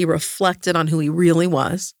all, that he reflected on who he really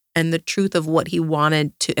was and the truth of what he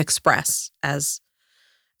wanted to express as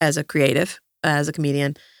a creative, as a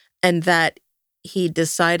comedian, and that he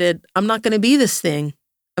decided, I'm not going to be this thing.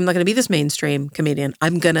 I'm not going to be this mainstream comedian.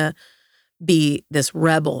 I'm going to be this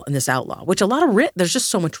rebel and this outlaw, which there's just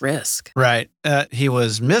so much risk. Right. He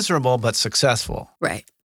was miserable but successful. Right.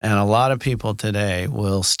 And a lot of people today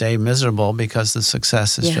will stay miserable because the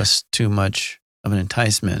success is just too much of an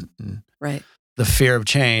enticement. And right. The fear of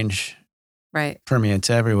change permeates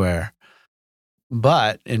everywhere.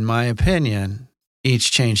 But in my opinion,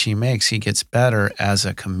 each change he makes, he gets better as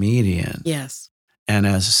a comedian. Yes. And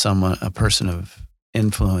as a person of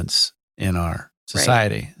influence in our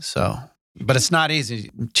society. Right. So, but it's not easy.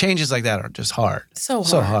 Changes like that are just hard. So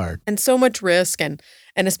hard. And so much risk. And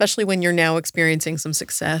especially when you're now experiencing some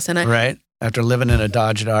success. And right. After living in a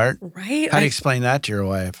Dodge Dart. Right. How do you explain that to your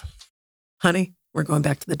wife? Honey, we're going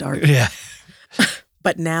back to the Dart. Yeah.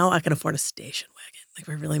 But now I can afford a station wagon. Like,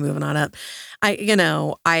 we're really moving on up.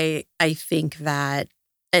 I think that,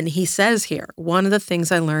 and he says here, one of the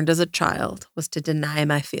things I learned as a child was to deny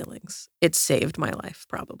my feelings. It saved my life,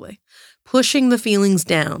 probably. Pushing the feelings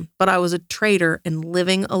down, but I was a traitor and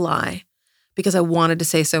living a lie because I wanted to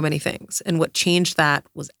say so many things. And what changed that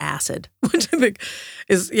was acid, which I think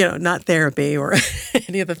is, not therapy or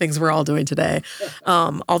any of the things we're all doing today.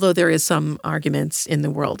 Although there is some arguments in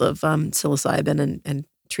the world of psilocybin and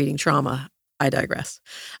treating trauma. I digress.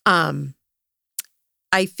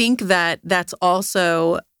 I think that that's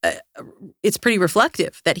also, it's pretty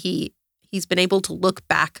reflective that he's been able to look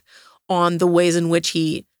back on the ways in which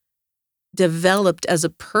he developed as a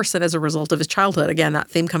person as a result of his childhood. Again, that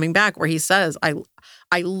theme coming back where he says,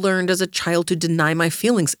 I learned as a child to deny my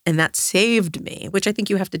feelings, and that saved me, which I think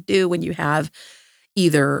you have to do when you have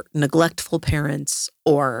either neglectful parents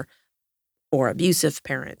or abusive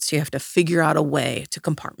parents. You have to figure out a way to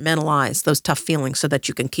compartmentalize those tough feelings so that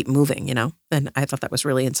you can keep moving, And I thought that was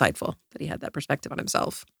really insightful that he had that perspective on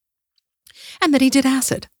himself. And that he did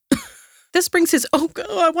acid. This brings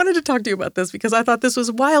I wanted to talk to you about this because I thought this was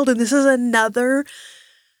wild. And this is another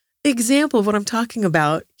example of what I'm talking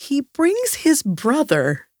about. He brings his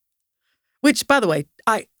brother, which, by the way,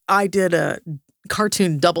 I did a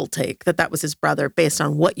cartoon double take that was his brother based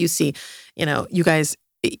on what you see. You guys,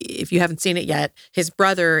 if you haven't seen it yet, his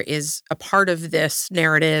brother is a part of this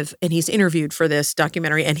narrative and he's interviewed for this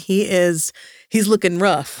documentary and he's looking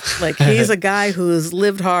rough. Like, he's a guy who's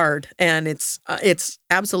lived hard and it's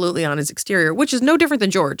absolutely on his exterior, which is no different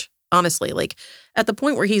than George, honestly. Like, at the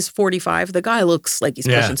point where he's 45, the guy looks like he's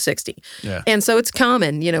pushing 60. Yeah. And so it's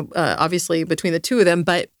common, obviously between the two of them,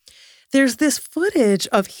 but there's this footage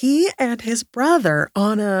of he and his brother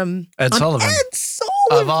on Ed Sullivan.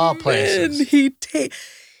 Of all places. He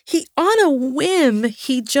on a whim,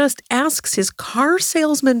 he just asks his car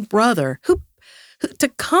salesman brother who to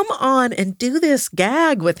come on and do this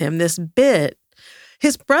gag with him, this bit.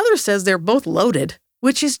 His brother says they're both loaded,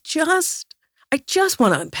 which is I just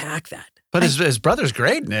want to unpack that. But his brother's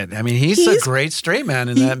great in it. I mean, he's a great straight man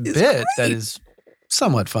in that bit. Great. That is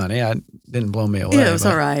somewhat funny. I didn't blow me away. Yeah, it was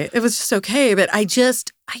all right. It was just okay. But I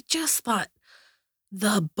just thought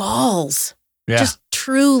the balls, just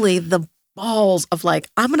truly the balls of like,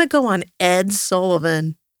 I'm going to go on Ed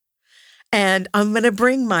Sullivan and I'm going to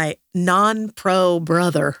bring my non-pro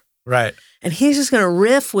brother. Right. And he's just going to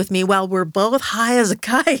riff with me while we're both high as a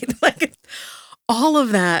kite. Like, all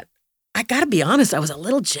of that. I got to be honest, I was a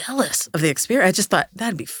little jealous of the experience. I just thought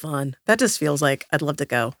that'd be fun. That just feels like I'd love to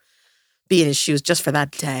go be in his shoes just for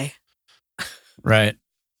that day. Right.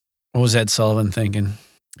 What was Ed Sullivan thinking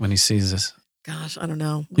when he sees this? Gosh, I don't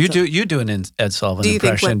know. You do an Ed Sullivan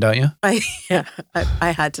impression, don't you?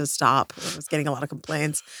 I had to stop. I was getting a lot of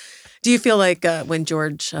complaints. Do you feel like when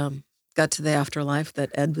George got to the afterlife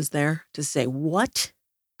that Ed was there to say, what?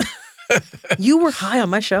 You were high on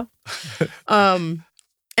my show?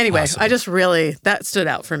 Anyway, awesome. I just really, that stood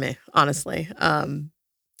out for me, honestly.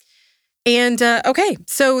 Okay,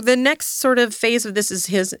 so the next sort of phase of this is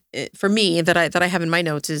his, for me, that I have in my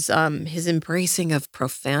notes is his embracing of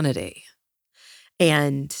profanity.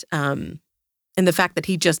 And the fact that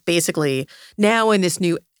he just basically, now in this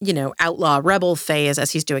new, outlaw rebel phase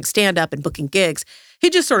as he's doing stand-up and booking gigs, he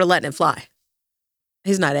just sort of letting it fly.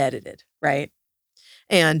 He's not edited, right?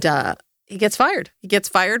 And he gets fired. He gets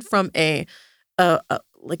fired from a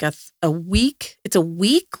week. It's a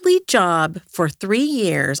weekly job for 3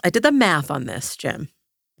 years. I did the math on this, Jim.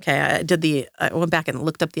 Okay, I went back and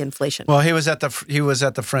looked up the inflation. Well, he was at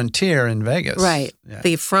the Frontier in Vegas. Right.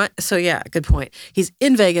 Yeah. So yeah, good point. He's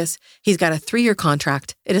in Vegas. He's got a 3-year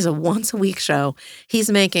contract. It is a once-a-week show. He's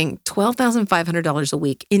making $12,500 a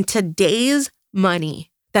week. In today's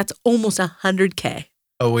money, that's almost $100K.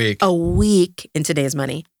 A week. A week in today's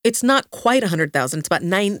money. It's not quite $100,000. It's about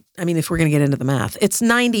if we're going to get into the math, it's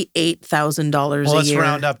 $98,000 a year. Well, let's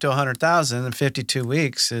round up to 100,000, and 52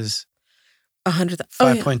 weeks is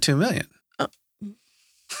 5.2 million.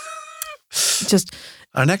 Just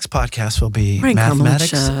our next podcast will be Brian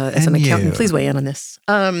mathematics Carlin, as an and accountant. you. Please weigh in on this.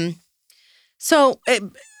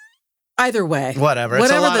 Either way, whatever.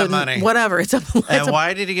 It's a lot of money. Whatever. And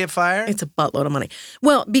why did he get fired? It's a buttload of money.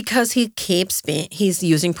 Well, because he's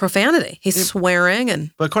using profanity. He's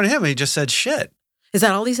swearing But according to him, he just said shit. Is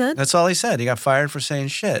that all he said? That's all he said. He got fired for saying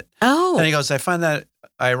shit. Oh. And he goes, I find that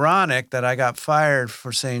ironic that I got fired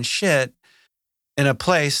for saying shit in a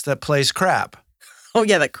place that plays crap. Oh,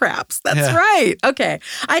 yeah, that craps. That's right. Okay.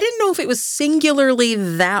 I didn't know if it was singularly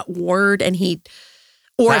that word or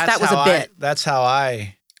if that was a bit. That's how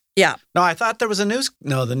I... Yeah. No, I thought there was the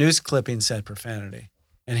news clipping said profanity.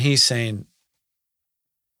 And he's saying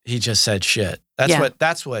he just said shit.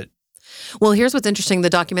 That's what. Well, here's what's interesting. The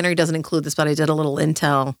documentary doesn't include this, but I did a little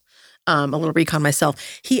intel, a little recon myself.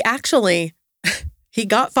 He actually, he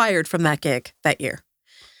got fired from that gig that year,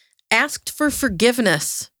 asked for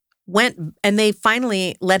forgiveness, went, and they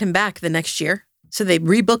finally let him back the next year. So they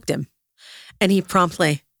rebooked him, and he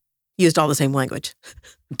promptly used all the same language.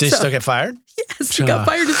 Did he still get fired? Yes, he got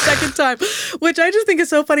fired a second time, which I just think is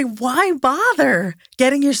so funny. Why bother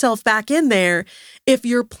getting yourself back in there if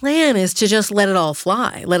your plan is to just let it all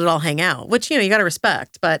fly, let it all hang out, which, you got to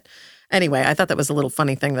respect. But anyway, I thought that was a little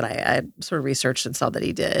funny thing that I sort of researched and saw that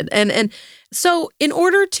he did. And so in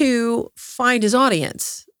order to find his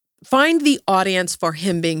audience, find the audience for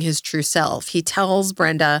him being his true self, he tells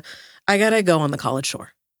Brenda, I got to go on the college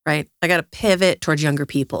tour, right? I got to pivot towards younger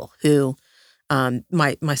people who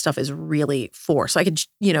my stuff is really for. So I could,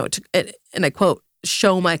 and I quote,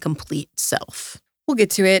 show my complete self. We'll get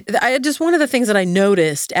to it. One of the things that I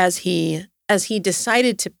noticed as he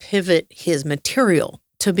decided to pivot his material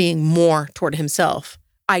to being more toward himself,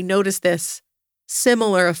 I noticed this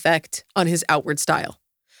similar effect on his outward style.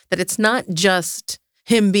 That it's not just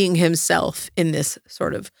him being himself in this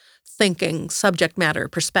sort of thinking, subject matter,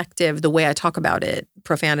 perspective, the way I talk about it,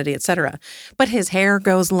 profanity, etc. But his hair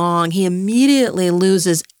goes long. He immediately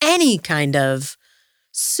loses any kind of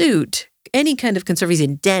suit, any kind of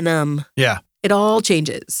conservative denim. Yeah. It all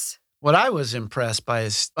changes. What I was impressed by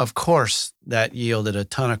is, of course, that yielded a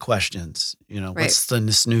ton of questions. What's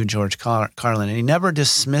this new George Carlin? And he never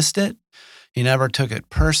dismissed it. He never took it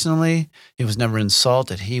personally. He was never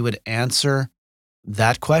insulted. He would answer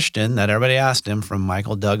that question that everybody asked him, from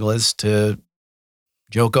Michael Douglas to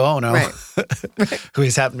Yoko Ono, who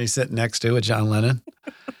he's happened to be sitting next to with John Lennon.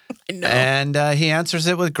 I know. And he answers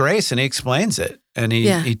it with grace, and he explains it. And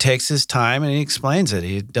he takes his time and he explains it.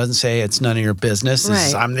 He doesn't say it's none of your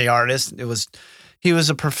business. I'm the artist. He was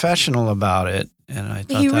a professional about it. And I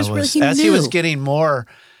thought he was getting more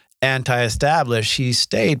anti-established, he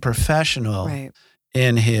stayed professional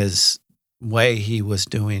in his way he was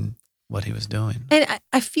doing what he was doing. And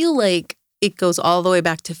I feel like it goes all the way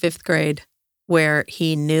back to 5th grade, where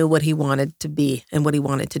he knew what he wanted to be and what he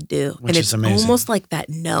wanted to do. Which is amazing. It's almost like that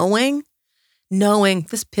knowing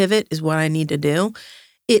this pivot is what I need to do.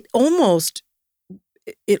 It almost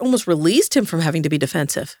released him from having to be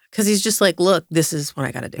defensive, because he's just like, look, this is what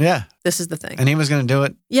I got to do. Yeah. This is the thing. And he was going to do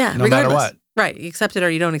it no regardless. matter what. Right. You accept it or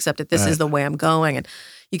you don't accept it. This is the way I'm going. And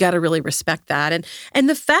you got to really respect that. And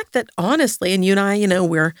the fact that, honestly, and you and I,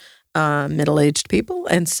 we're middle-aged people.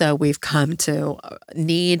 And so we've come to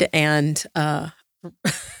need and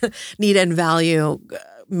value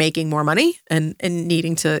making more money and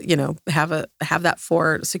needing to, have that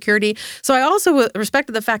for security. So I also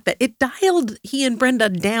respected the fact that it dialed he and Brenda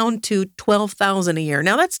down to $12,000 a year.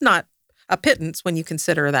 Now that's not a pittance when you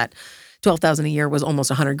consider that $12,000 a year was almost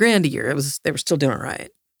 $100,000 a year. They were still doing it right,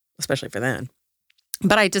 especially for then.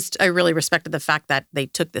 But I really respected the fact that they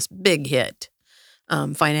took this big hit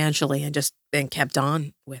financially and kept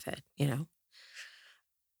on with it. You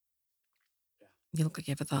look like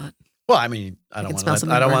you have a thought. Well, I mean, I don't want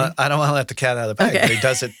to let the cat out of the bag. Okay. But he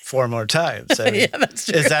does it 4 more times. So yeah, that's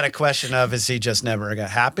true. Is that a question of, is he just never got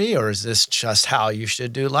happy, or is this just how you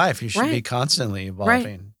should do life? You should be constantly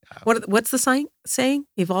evolving. Right. What's the saying?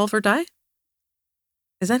 Evolve or die?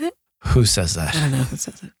 Is that it? Who says that? I don't know who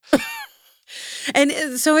says it.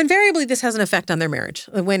 And so invariably, this has an effect on their marriage,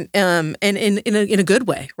 when and in a good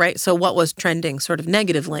way, right? So what was trending sort of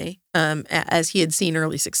negatively, as he had seen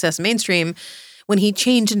early success mainstream, when he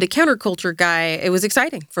changed into counterculture guy, it was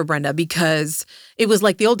exciting for Brenda, because it was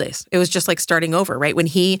like the old days. It was just like starting over, right? When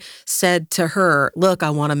he said to her, look, I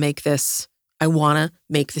want to make this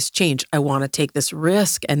change. I want to take this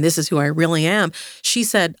risk, and this is who I really am. She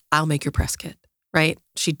said, I'll make your press kit. right?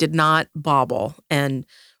 She did not bobble and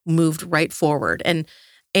moved right forward. And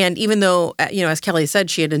even though, as Kelly said,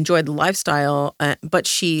 she had enjoyed the lifestyle, but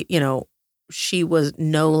she was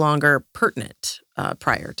no longer pertinent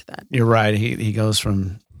prior to that. You're right. He goes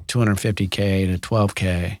from $250K to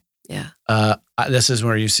 $12K. Yeah. This is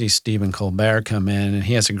where you see Stephen Colbert come in, and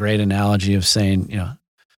he has a great analogy of saying,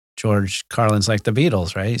 George Carlin's like the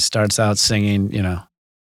Beatles, right? He starts out singing,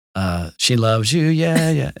 She Loves You, yeah,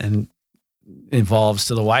 yeah, and evolves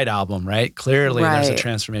to the White Album, right? Clearly, there's a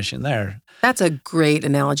transformation there. That's a great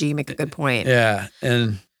analogy. You make a good point. Yeah,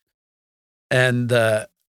 and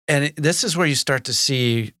this is where you start to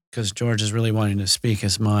see, because George is really wanting to speak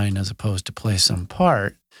his mind as opposed to play some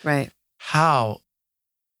part, right? How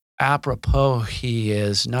apropos he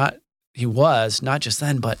was not just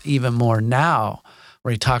then, but even more now,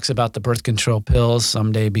 where he talks about the birth control pills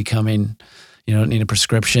someday becoming, you don't need a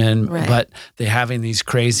prescription, but they having these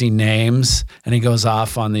crazy names, and he goes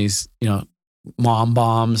off on these, mom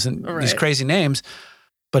bombs and these crazy names.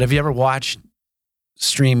 But have you ever watched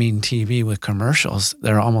streaming TV with commercials?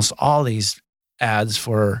 There are almost all these ads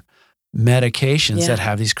for medications that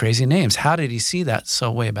have these crazy names. How did he see that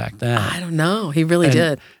so way back then? I don't know. He really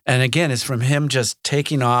did. And again, it's from him just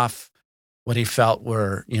taking off what he felt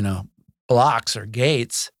were, blocks or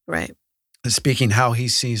gates. Right. And speaking how he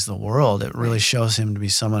sees the world, it really shows him to be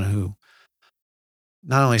someone who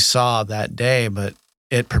not only saw that day, but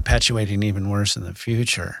it perpetuating even worse in the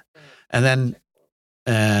future. And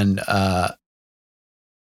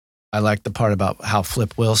I like the part about how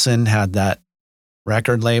Flip Wilson had that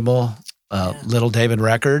record label, Little David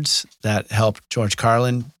Records, that helped George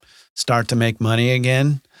Carlin start to make money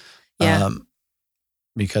again. Yeah.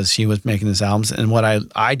 Because he was making his albums. And what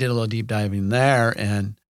I did a little deep diving there,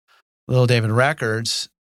 and Little David Records,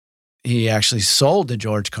 he actually sold to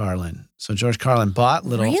George Carlin. So George Carlin bought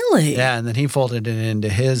Little. Really? Yeah, and then he folded it into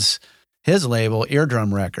his label,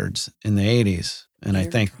 Eardrum Records, in the 80s. And I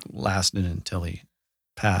think lasted until he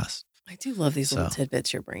passed. I do love these little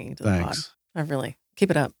tidbits you're bringing to the pod. Thanks. I really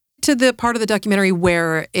keep it up. To the part of the documentary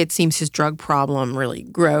where it seems his drug problem really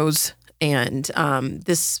grows, and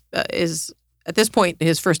this is at this point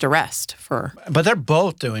his first arrest for. But they're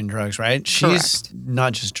both doing drugs, right? She's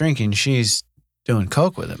not just drinking; she's doing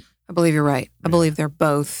coke with him. I believe you're right. I believe they're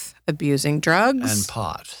both abusing drugs and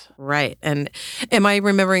pot. Right. And am I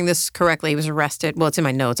remembering this correctly? He was arrested. Well, it's in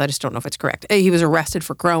my notes. I just don't know if it's correct. He was arrested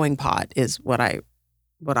for growing pot, is what I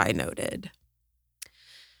noted.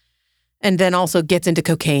 And then also gets into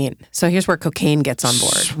cocaine. So here's where cocaine gets on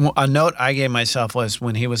board. A note I gave myself was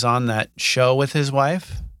when he was on that show with his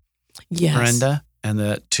wife, Brenda, and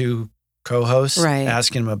the two co-hosts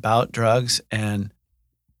asking him about drugs and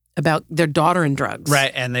about their daughter and drugs.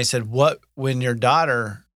 Right. And they said, when your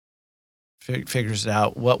daughter figures it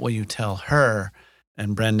out, what will you tell her?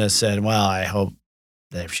 And Brenda said, well, I hope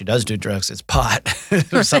that if she does do drugs, it's pot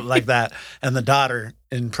or something like that. And the daughter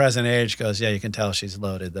in present age goes, yeah, you can tell she's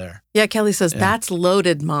loaded there. Yeah, Kelly says, that's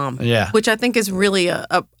loaded, Mom. Yeah. Which I think is really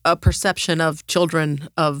a perception of children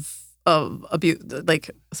of abuse,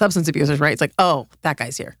 like substance abusers, right? It's like, oh, that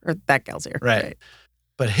guy's here or that gal's here. Right.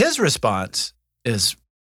 But his response is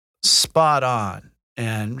spot on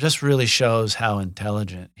and just really shows how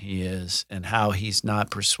intelligent he is and how he's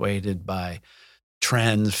not persuaded by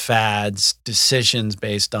trends, fads, decisions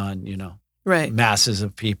based on, masses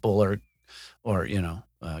of people or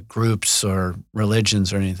groups or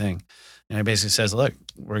religions or anything. And he basically says, look,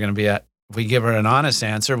 we're going to be if we give her an honest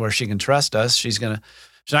answer where she can trust us, she's not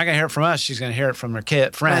going to hear it from us. She's going to hear it from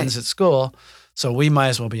her friends at school. So we might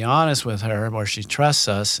as well be honest with her where she trusts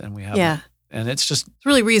us. And we have, and it's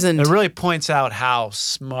really reasoned. It really points out how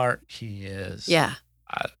smart he is. Yeah.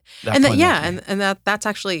 That's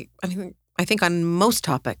actually, I think on most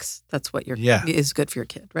topics, that's what is good for your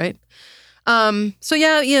kid, right?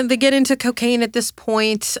 They get into cocaine at this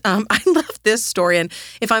point. I love this story, and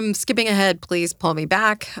if I'm skipping ahead, please pull me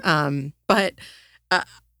back. But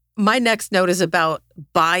my next note is about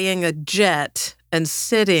buying a jet and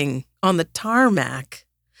sitting on the tarmac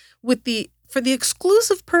for the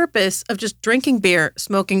exclusive purpose of just drinking beer,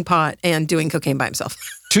 smoking pot, and doing cocaine by himself.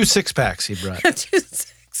 2 6-packs he brought. 2 6-packs.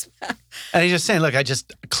 And he's just saying, look, I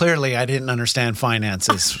didn't understand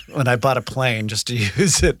finances when I bought a plane just to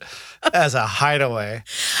use it as a hideaway.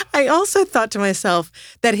 I also thought to myself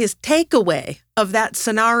that his takeaway of that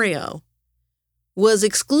scenario was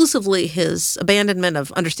exclusively his abandonment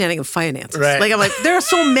of understanding of finances. Right. Like, I'm like, there are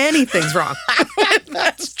so many things wrong.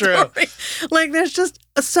 That's true. Like, there's just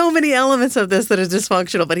so many elements of this that is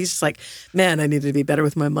dysfunctional, but he's just like, man, I need to be better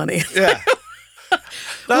with my money. Yeah.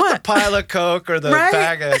 Not the pile of Coke or the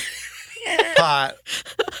bag of pot.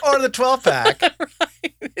 Or the 12-pack.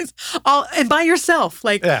 It's all, and by yourself.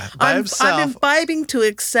 Like, Yeah, by I'm himself. imbibing to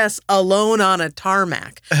excess alone on a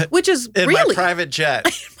tarmac, which is In really my private jet.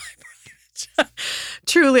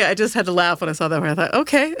 truly. I just had to laugh when I saw that. Where I thought,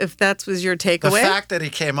 okay, if that was your The takeaway, fact that he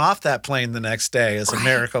came off that plane the next day is a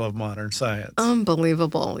miracle of modern science.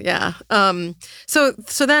 unbelievable. Yeah. So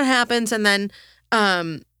that happens, and then,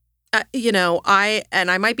 I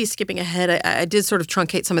might be skipping ahead. I did sort of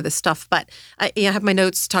truncate some of this stuff, but I have my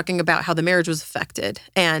notes talking about how the marriage was affected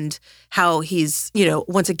and how he's,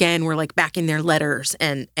 once again, we're like back in their letters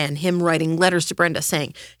and him writing letters to Brenda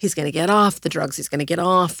saying he's going to get off the drugs, he's going to get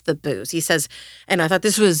off the booze. He says, and I thought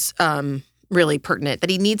this was really pertinent, that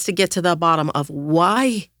he needs to get to the bottom of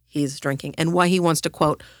why he's drinking and why he wants to,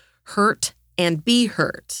 quote, hurt and be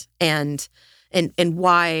hurt, and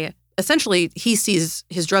why essentially he sees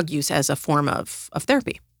his drug use as a form of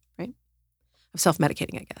therapy, right? Of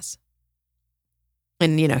self-medicating, I guess.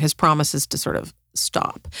 And, his promise is to sort of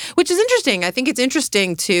stop, which is interesting. I think it's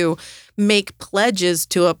interesting to make pledges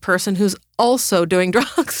to a person who's also doing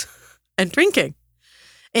drugs and drinking.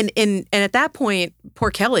 And at that point, poor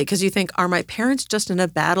Kelly, because you think, are my parents just in a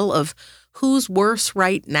battle of who's worse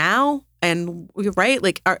right now? And right,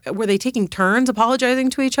 like, were they taking turns apologizing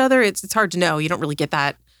to each other? It's hard to know. You don't really get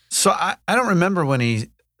that. So I don't remember when he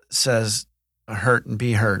says hurt and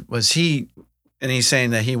be hurt. And he's saying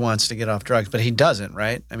that he wants to get off drugs, but he doesn't,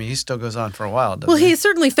 right? I mean, he still goes on for a while, doesn't he? He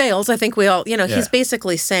certainly fails. I think we all, he's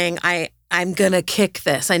basically saying, I'm going to kick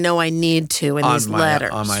this. I know I need to in these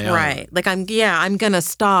letters. On my own. Right. Like, I'm going to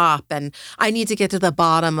stop, and I need to get to the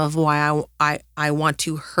bottom of why I want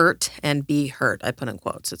to hurt and be hurt. I put in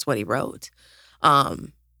quotes. It's what he wrote.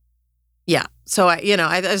 Yeah. So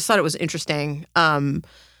I just thought it was interesting.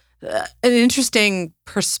 An interesting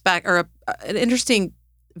perspective, or an interesting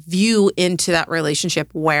view into that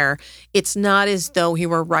relationship where it's not as though he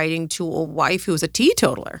were writing to a wife who was a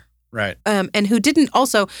teetotaler. Right. And who didn't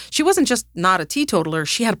also, she wasn't just not a teetotaler,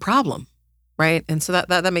 she had a problem. Right. And so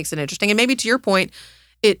that makes it interesting. And maybe to your point,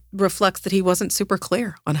 it reflects that he wasn't super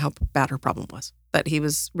clear on how bad her problem was, that he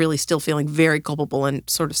was really still feeling very culpable and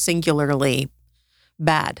sort of singularly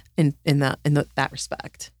bad in that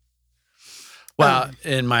respect. Well,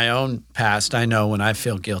 in my own past, I know when I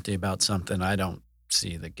feel guilty about something, I don't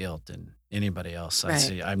see the guilt in anybody else.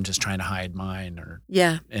 I'm just trying to hide mine,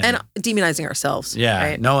 and demonizing ourselves. Yeah,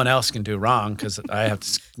 right? No one else can do wrong because I have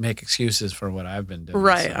to make excuses for what I've been doing.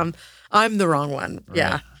 Right, so. I'm the wrong one. Right.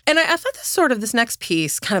 Yeah, and I thought this next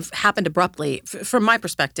piece kind of happened abruptly from my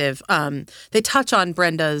perspective. They touch on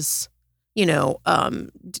Brenda's,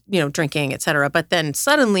 drinking, et cetera, but then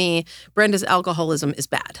suddenly Brenda's alcoholism is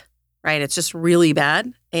bad. Right, it's just really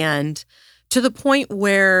bad, and to the point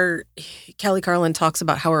where Kelly Carlin talks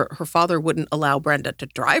about how her father wouldn't allow Brenda to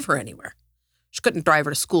drive her anywhere. She couldn't drive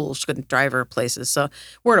her to school. She couldn't drive her places. So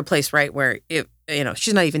we're at a place, right, where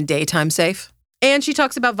she's not even daytime safe. And she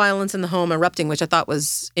talks about violence in the home erupting, which I thought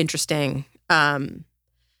was interesting. Considering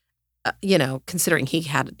he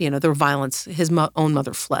had, there were violence. His own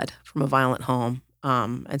mother fled from a violent home,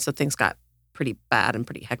 and so things got pretty bad and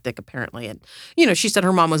pretty hectic, apparently. And, she said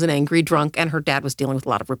her mom was an angry drunk and her dad was dealing with a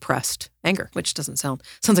lot of repressed anger, which sounds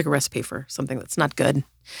like a recipe for something that's not good.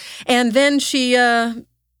 And then she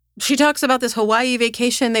talks about this Hawaii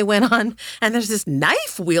vacation they went on, and there's this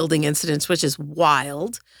knife wielding incident, which is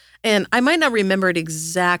wild. And I might not remember it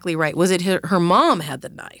exactly right. Was it her mom had the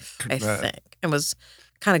knife, I think, and was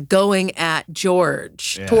kind of going at toward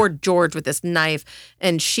George with this knife.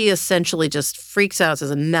 And she essentially just freaks out,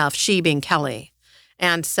 says enough, she being Kelly.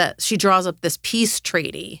 And she draws up this peace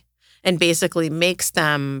treaty and basically makes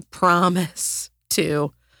them promise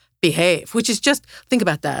to behave, which is just, think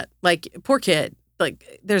about that. Like, poor kid.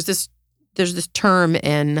 Like, there's this term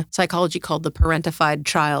in psychology called the parentified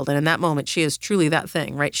child. And in that moment, she is truly that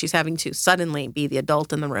thing, right? She's having to suddenly be the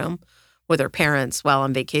adult in the room with her parents while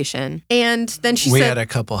on vacation. And then she said... We had a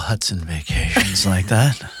couple Hudson vacations like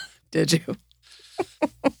that. Did you?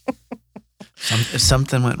 If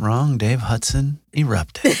something went wrong, Dave Hudson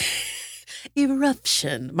erupted.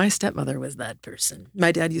 Eruption. My stepmother was that person.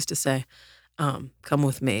 My dad used to say, come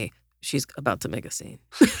with me. She's about to make a scene.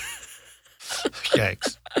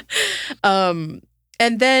 Yikes.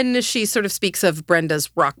 And then she sort of speaks of Brenda's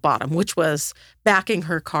rock bottom, which was backing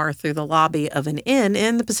her car through the lobby of an inn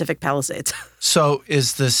in the Pacific Palisades. So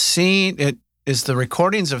is the scene, is the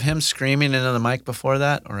recordings of him screaming into the mic before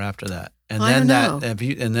that or after that? And I then don't know.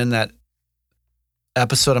 And then that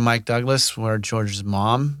episode of Mike Douglas where George's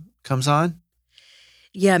mom comes on?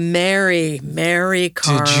 Yeah, Mary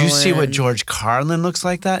Carlin. Did you see what George Carlin looks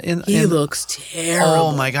like that? He looks terrible.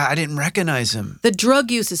 Oh my God, I didn't recognize him. The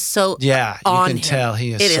drug use is so Yeah, you on can him. tell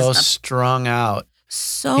he is so strung out.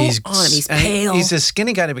 So on him. He's pale. He's a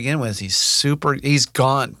skinny guy to begin with. He's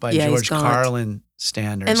gaunt by George Carlin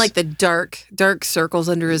standards. And like the dark circles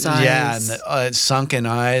under his eyes. Yeah, and the sunken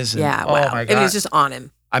eyes. And, wow. Oh my God. I mean, it's just on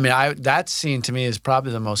him. I mean, that scene to me is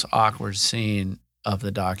probably the most awkward scene of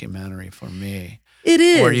the documentary for me. It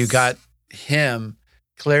is. Where you got him,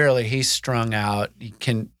 clearly he's strung out. He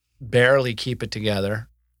can barely keep it together.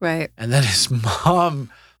 Right. And then his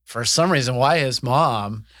mom, for some reason, why his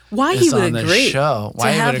mom is on the agree show.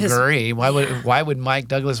 Why he would agree. Why would Mike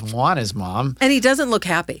Douglas want his mom? And he doesn't look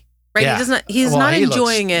happy. Right? Yeah. He's not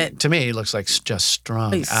enjoying it. To me, he looks like just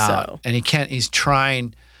strung He's out. And he's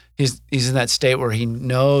trying, he's in that state where he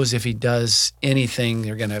knows if he does anything,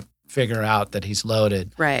 they're going to figure out that he's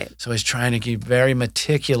loaded. Right. So he's trying to keep very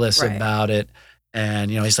meticulous about it. And,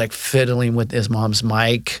 he's like fiddling with his mom's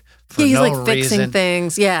mic for he's no like fixing reason.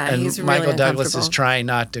 things. Yeah. And he's Michael really Douglas is trying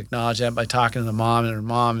not to acknowledge that by talking to the mom, and her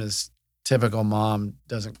mom is typical mom,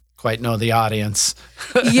 doesn't quite know the audience.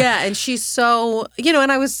 Yeah, and she's so,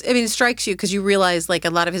 and it strikes you because you realize like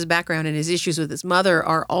a lot of his background and his issues with his mother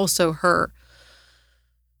are also her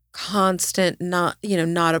constant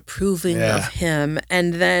not approving of him.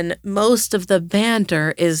 And then most of the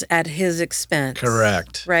banter is at his expense.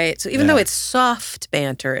 Correct. Right? So even though it's soft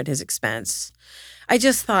banter at his expense, I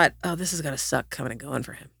just thought, oh, this is going to suck coming and going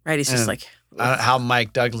for him. Right? He's just like... how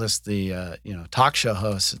Mike Douglas, the talk show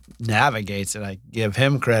host, navigates it. I give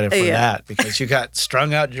him credit for that because you got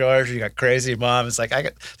strung out George, you got crazy mom. It's like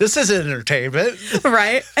this isn't entertainment,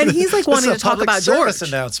 right? And he's like wanting to talk about George.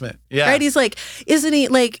 Announcement, yeah. Right? He's like, isn't he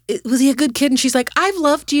like? Was he a good kid? And she's like, I've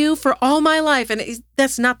loved you for all my life, and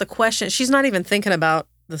that's not the question. She's not even thinking about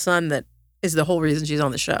the son that is the whole reason she's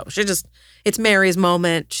on the show. It's Mary's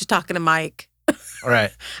moment. She's talking to Mike.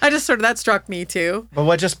 Right. I just that struck me too. But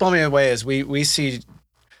what just blew me away is we see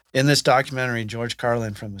in this documentary George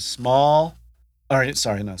Carlin from a small boy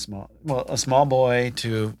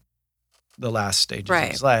to the last stages of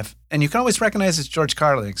his life. And you can always recognize it's George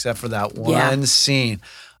Carlin except for that one scene.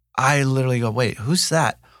 I literally go, wait, who's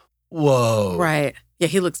that? Whoa. Right. Yeah,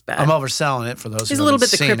 he looks bad. I'm overselling it for those He's who a little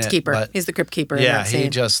haven't bit the seen crypt it, keeper. but He's the crypt keeper. Yeah, in that scene. he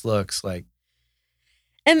just looks like.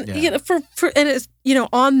 And and it's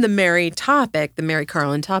on the Mary topic, the Mary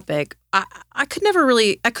Carlin topic, I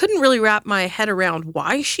couldn't really wrap my head around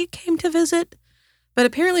why she came to visit, but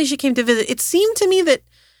apparently she came to visit. It seemed to me that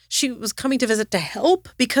she was coming to visit to help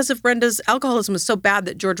because of Brenda's alcoholism was so bad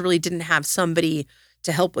that George really didn't have somebody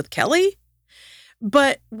to help with Kelly.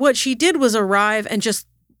 But what she did was arrive and just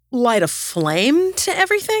light a flame to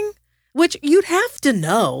everything. Which you'd have to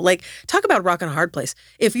know. Like, talk about rock and a hard place.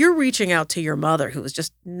 If you're reaching out to your mother, who was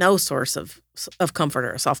just no source of comfort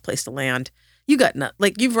or a soft place to land, you've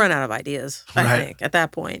run out of ideas, I think, at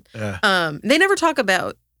that point. Yeah. They never talk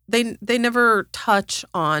about, they never touch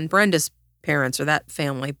on Brenda's parents or that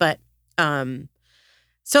family. But,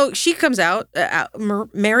 so she comes out,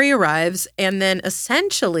 Mary arrives, and then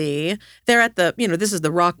essentially they're at this is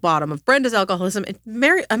the rock bottom of Brenda's alcoholism. And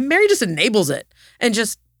Mary just enables it and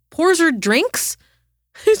just pours her drinks.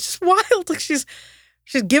 It's just wild. Like she's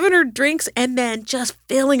giving her drinks and then just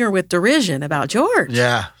filling her with derision about George.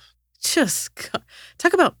 Yeah. Just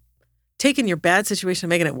talk about taking your bad situation and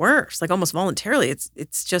making it worse, like almost voluntarily.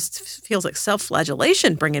 It's just feels like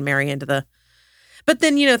self-flagellation bringing Mary into the. But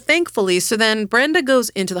then, thankfully, so then Brenda goes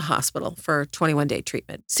into the hospital for 21-day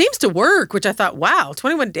treatment. Seems to work, which I thought, wow,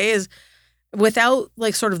 21 days without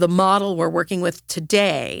like sort of the model we're working with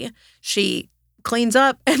today. She cleans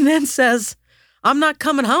up and then says, I'm not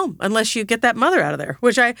coming home unless you get that mother out of there,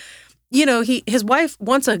 which his wife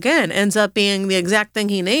once again ends up being the exact thing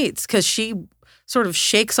he needs because she sort of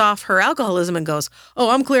shakes off her alcoholism and goes, oh,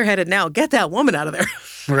 I'm clear-headed now. Get that woman out of there.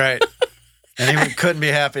 Right. And he couldn't be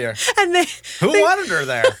happier. And Who wanted her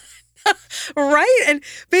there? Right? And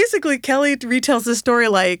basically Kelly retells this story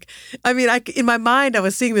in my mind, I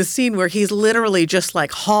was seeing this scene where he's literally just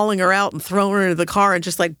like hauling her out and throwing her into the car and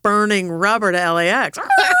just like burning rubber to LAX.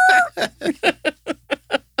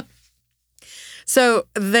 So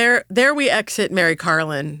there we exit Mary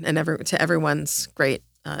Carlin and to everyone's great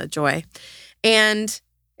joy. And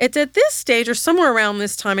it's at this stage or somewhere around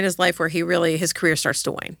this time in his life where his career starts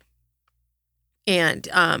to wane. And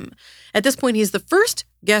at this point, he's the first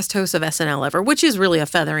guest host of SNL ever, which is really a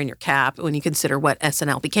feather in your cap when you consider what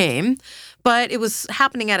SNL became. But it was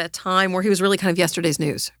happening at a time where he was really kind of yesterday's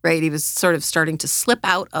news, right? He was sort of starting to slip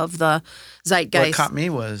out of the zeitgeist. What caught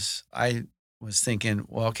me was I was thinking,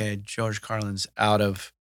 well, okay, George Carlin's out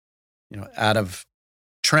of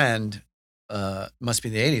trend must be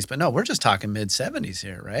the 80s. But no, we're just talking mid-70s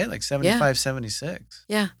here, right? Like 75, 76.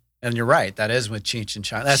 Yeah. And you're right. That is with Cheech and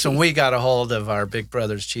Chong. That's when we got a hold of our Big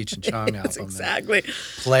Brothers Cheech and Chong album. Exactly.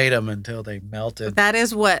 Played them until they melted. That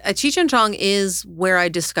is what Cheech and Chong is where I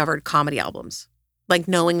discovered comedy albums, like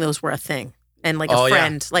knowing those were a thing, and like a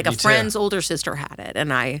friend, like a friend's older sister had it,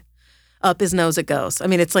 and I up his nose it goes. I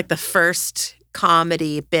mean, it's like the first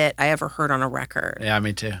comedy bit I ever heard on a record. Yeah,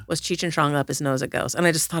 me too. Was Cheech and Chong up his nose it goes, and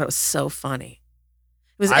I just thought it was so funny.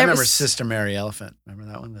 I remember Sister Mary Elephant.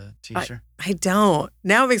 Remember that one, the teacher? I don't.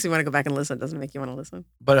 Now it makes me want to go back and listen. Doesn't it make you want to listen?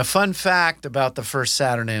 But a fun fact about the first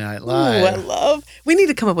Saturday Night Live. Ooh, I love. We need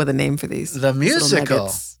to come up with a name for these. The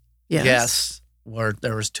musical. Yes. Where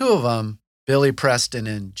there was two of them, Billy Preston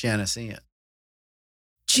and Janice Ian.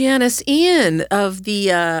 Janice Ian of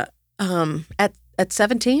the at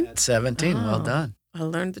 17? At 17, well done. I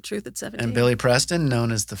learned the truth at 17. And Billy Preston,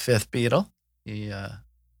 known as the fifth Beatle. He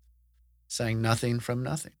sang Nothing from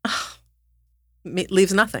Nothing.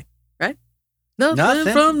 Leaves nothing, right?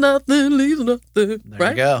 Nothing from nothing leaves nothing. There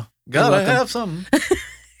right? you go. Gotta have something.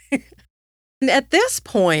 And at this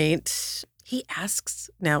point, he asks,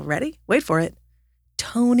 now ready? Wait for it.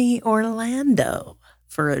 Tony Orlando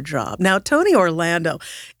for a job. Now, Tony Orlando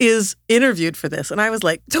is interviewed for this. And I was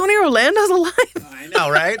like, Tony Orlando's alive? I know,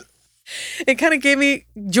 right? It kind of gave me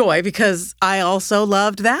joy because I also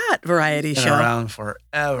loved that variety Been show. around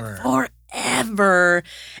forever. Forever.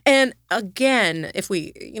 And again, if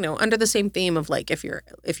we, under the same theme of like, if you're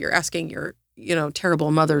asking your,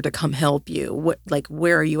 terrible mother to come help you,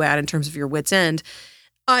 where are you at in terms of your wit's end?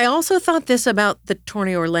 I also thought this about the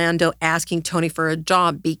Tony Orlando asking Tony for a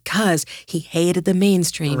job because he hated the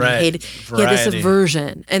mainstream. Right. He had this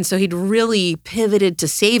aversion. And so he'd really pivoted to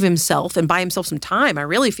save himself and buy himself some time, I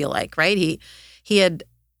really feel like, right? He had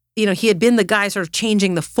been the guy sort of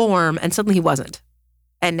changing the form and suddenly he wasn't.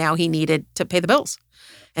 And now he needed to pay the bills.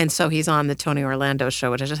 And so he's on the Tony Orlando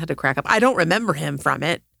show, which I just had to crack up. I don't remember him from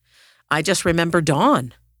it. I just remember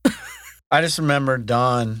Dawn. I just remember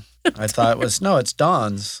Dawn. I thought it's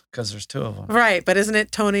Dawn's because there's two of them. Right, but isn't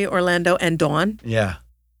it Tony Orlando and Dawn? Yeah.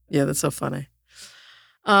 Yeah, that's so funny.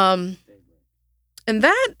 And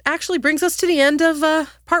that actually brings us to the end of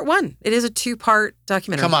part one. It is a 2-part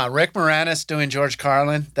documentary. Come on, Rick Moranis doing George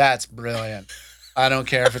Carlin? That's brilliant. I don't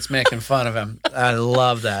care if it's making fun of him. I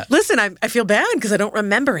love that. Listen, I feel bad because I don't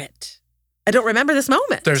remember it. I don't remember this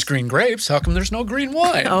moment. There's green grapes. How come there's no green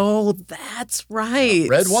wine? Oh, that's right.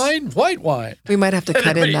 Red wine, white wine. We might have to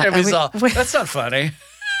cut in that. That's not funny.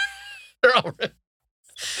 They're all red.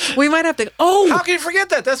 We might have to. Oh, how can you forget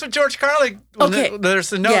that? That's what George Carlin. Okay. There's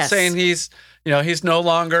the note saying he's no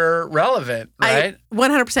longer relevant, right?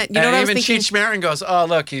 100%. You know what I was even thinking? Cheech Marin goes, "Oh,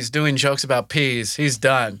 look, he's doing jokes about peas. He's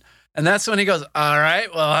done." And that's when he goes, all right,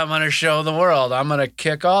 well, I'm going to show the world. I'm going to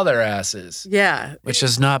kick all their asses. Yeah. Which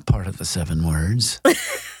is not part of the 7 words.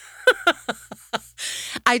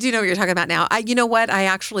 I do know what you're talking about now. You know what? I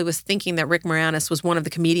actually was thinking that Rick Moranis was one of the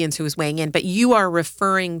comedians who was weighing in, but you are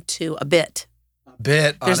referring to a bit.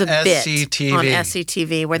 There's a bit on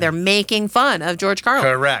SCTV where they're making fun of George Carlin.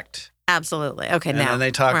 Correct. Absolutely. Okay, now. And then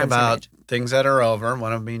they talk about things that are over,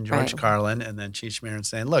 one of them being George Carlin, and then Cheech Marin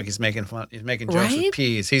saying, look, he's making fun. He's making jokes with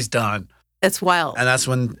peas. He's done. That's wild. And that's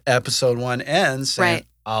when episode 1 ends saying,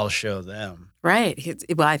 I'll show them. Right.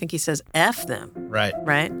 Well, I think he says F them. Right.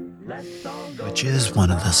 Right. Which is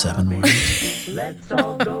one of the 7 words.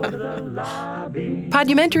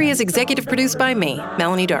 Podumentary is executive produced by me,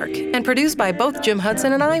 Melanie Dark, and produced by both Jim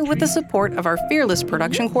Hudson and I with the support of our fearless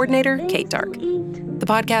production coordinator, Kate Dark. The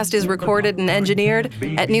podcast is recorded and engineered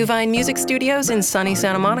at New Vine Music Studios in sunny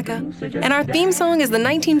Santa Monica. And our theme song is the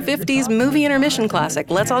 1950s movie intermission classic,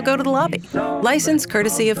 Let's All Go to the Lobby, licensed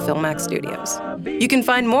courtesy of Filmax Studios. You can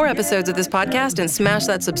find more episodes of this podcast and smash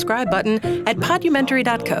that subscribe button at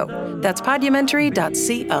podumentary.co. That's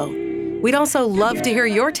podumentary.co. We'd also love to hear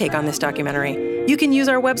your take on this documentary. You can use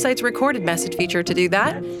our website's recorded message feature to do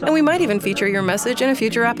that, and we might even feature your message in a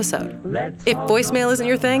future episode. If voicemail isn't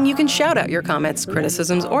your thing, you can shout out your comments,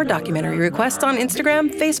 criticisms, or documentary requests on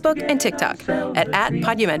Instagram, Facebook, and TikTok at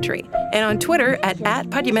 @Podumentary, and on Twitter at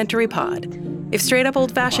 @PodumentaryPod. If straight-up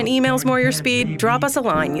old-fashioned email's more your speed, drop us a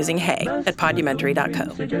line using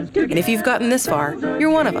hey@podumentary.co. And if you've gotten this far, you're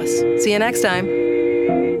one of us. See you next time.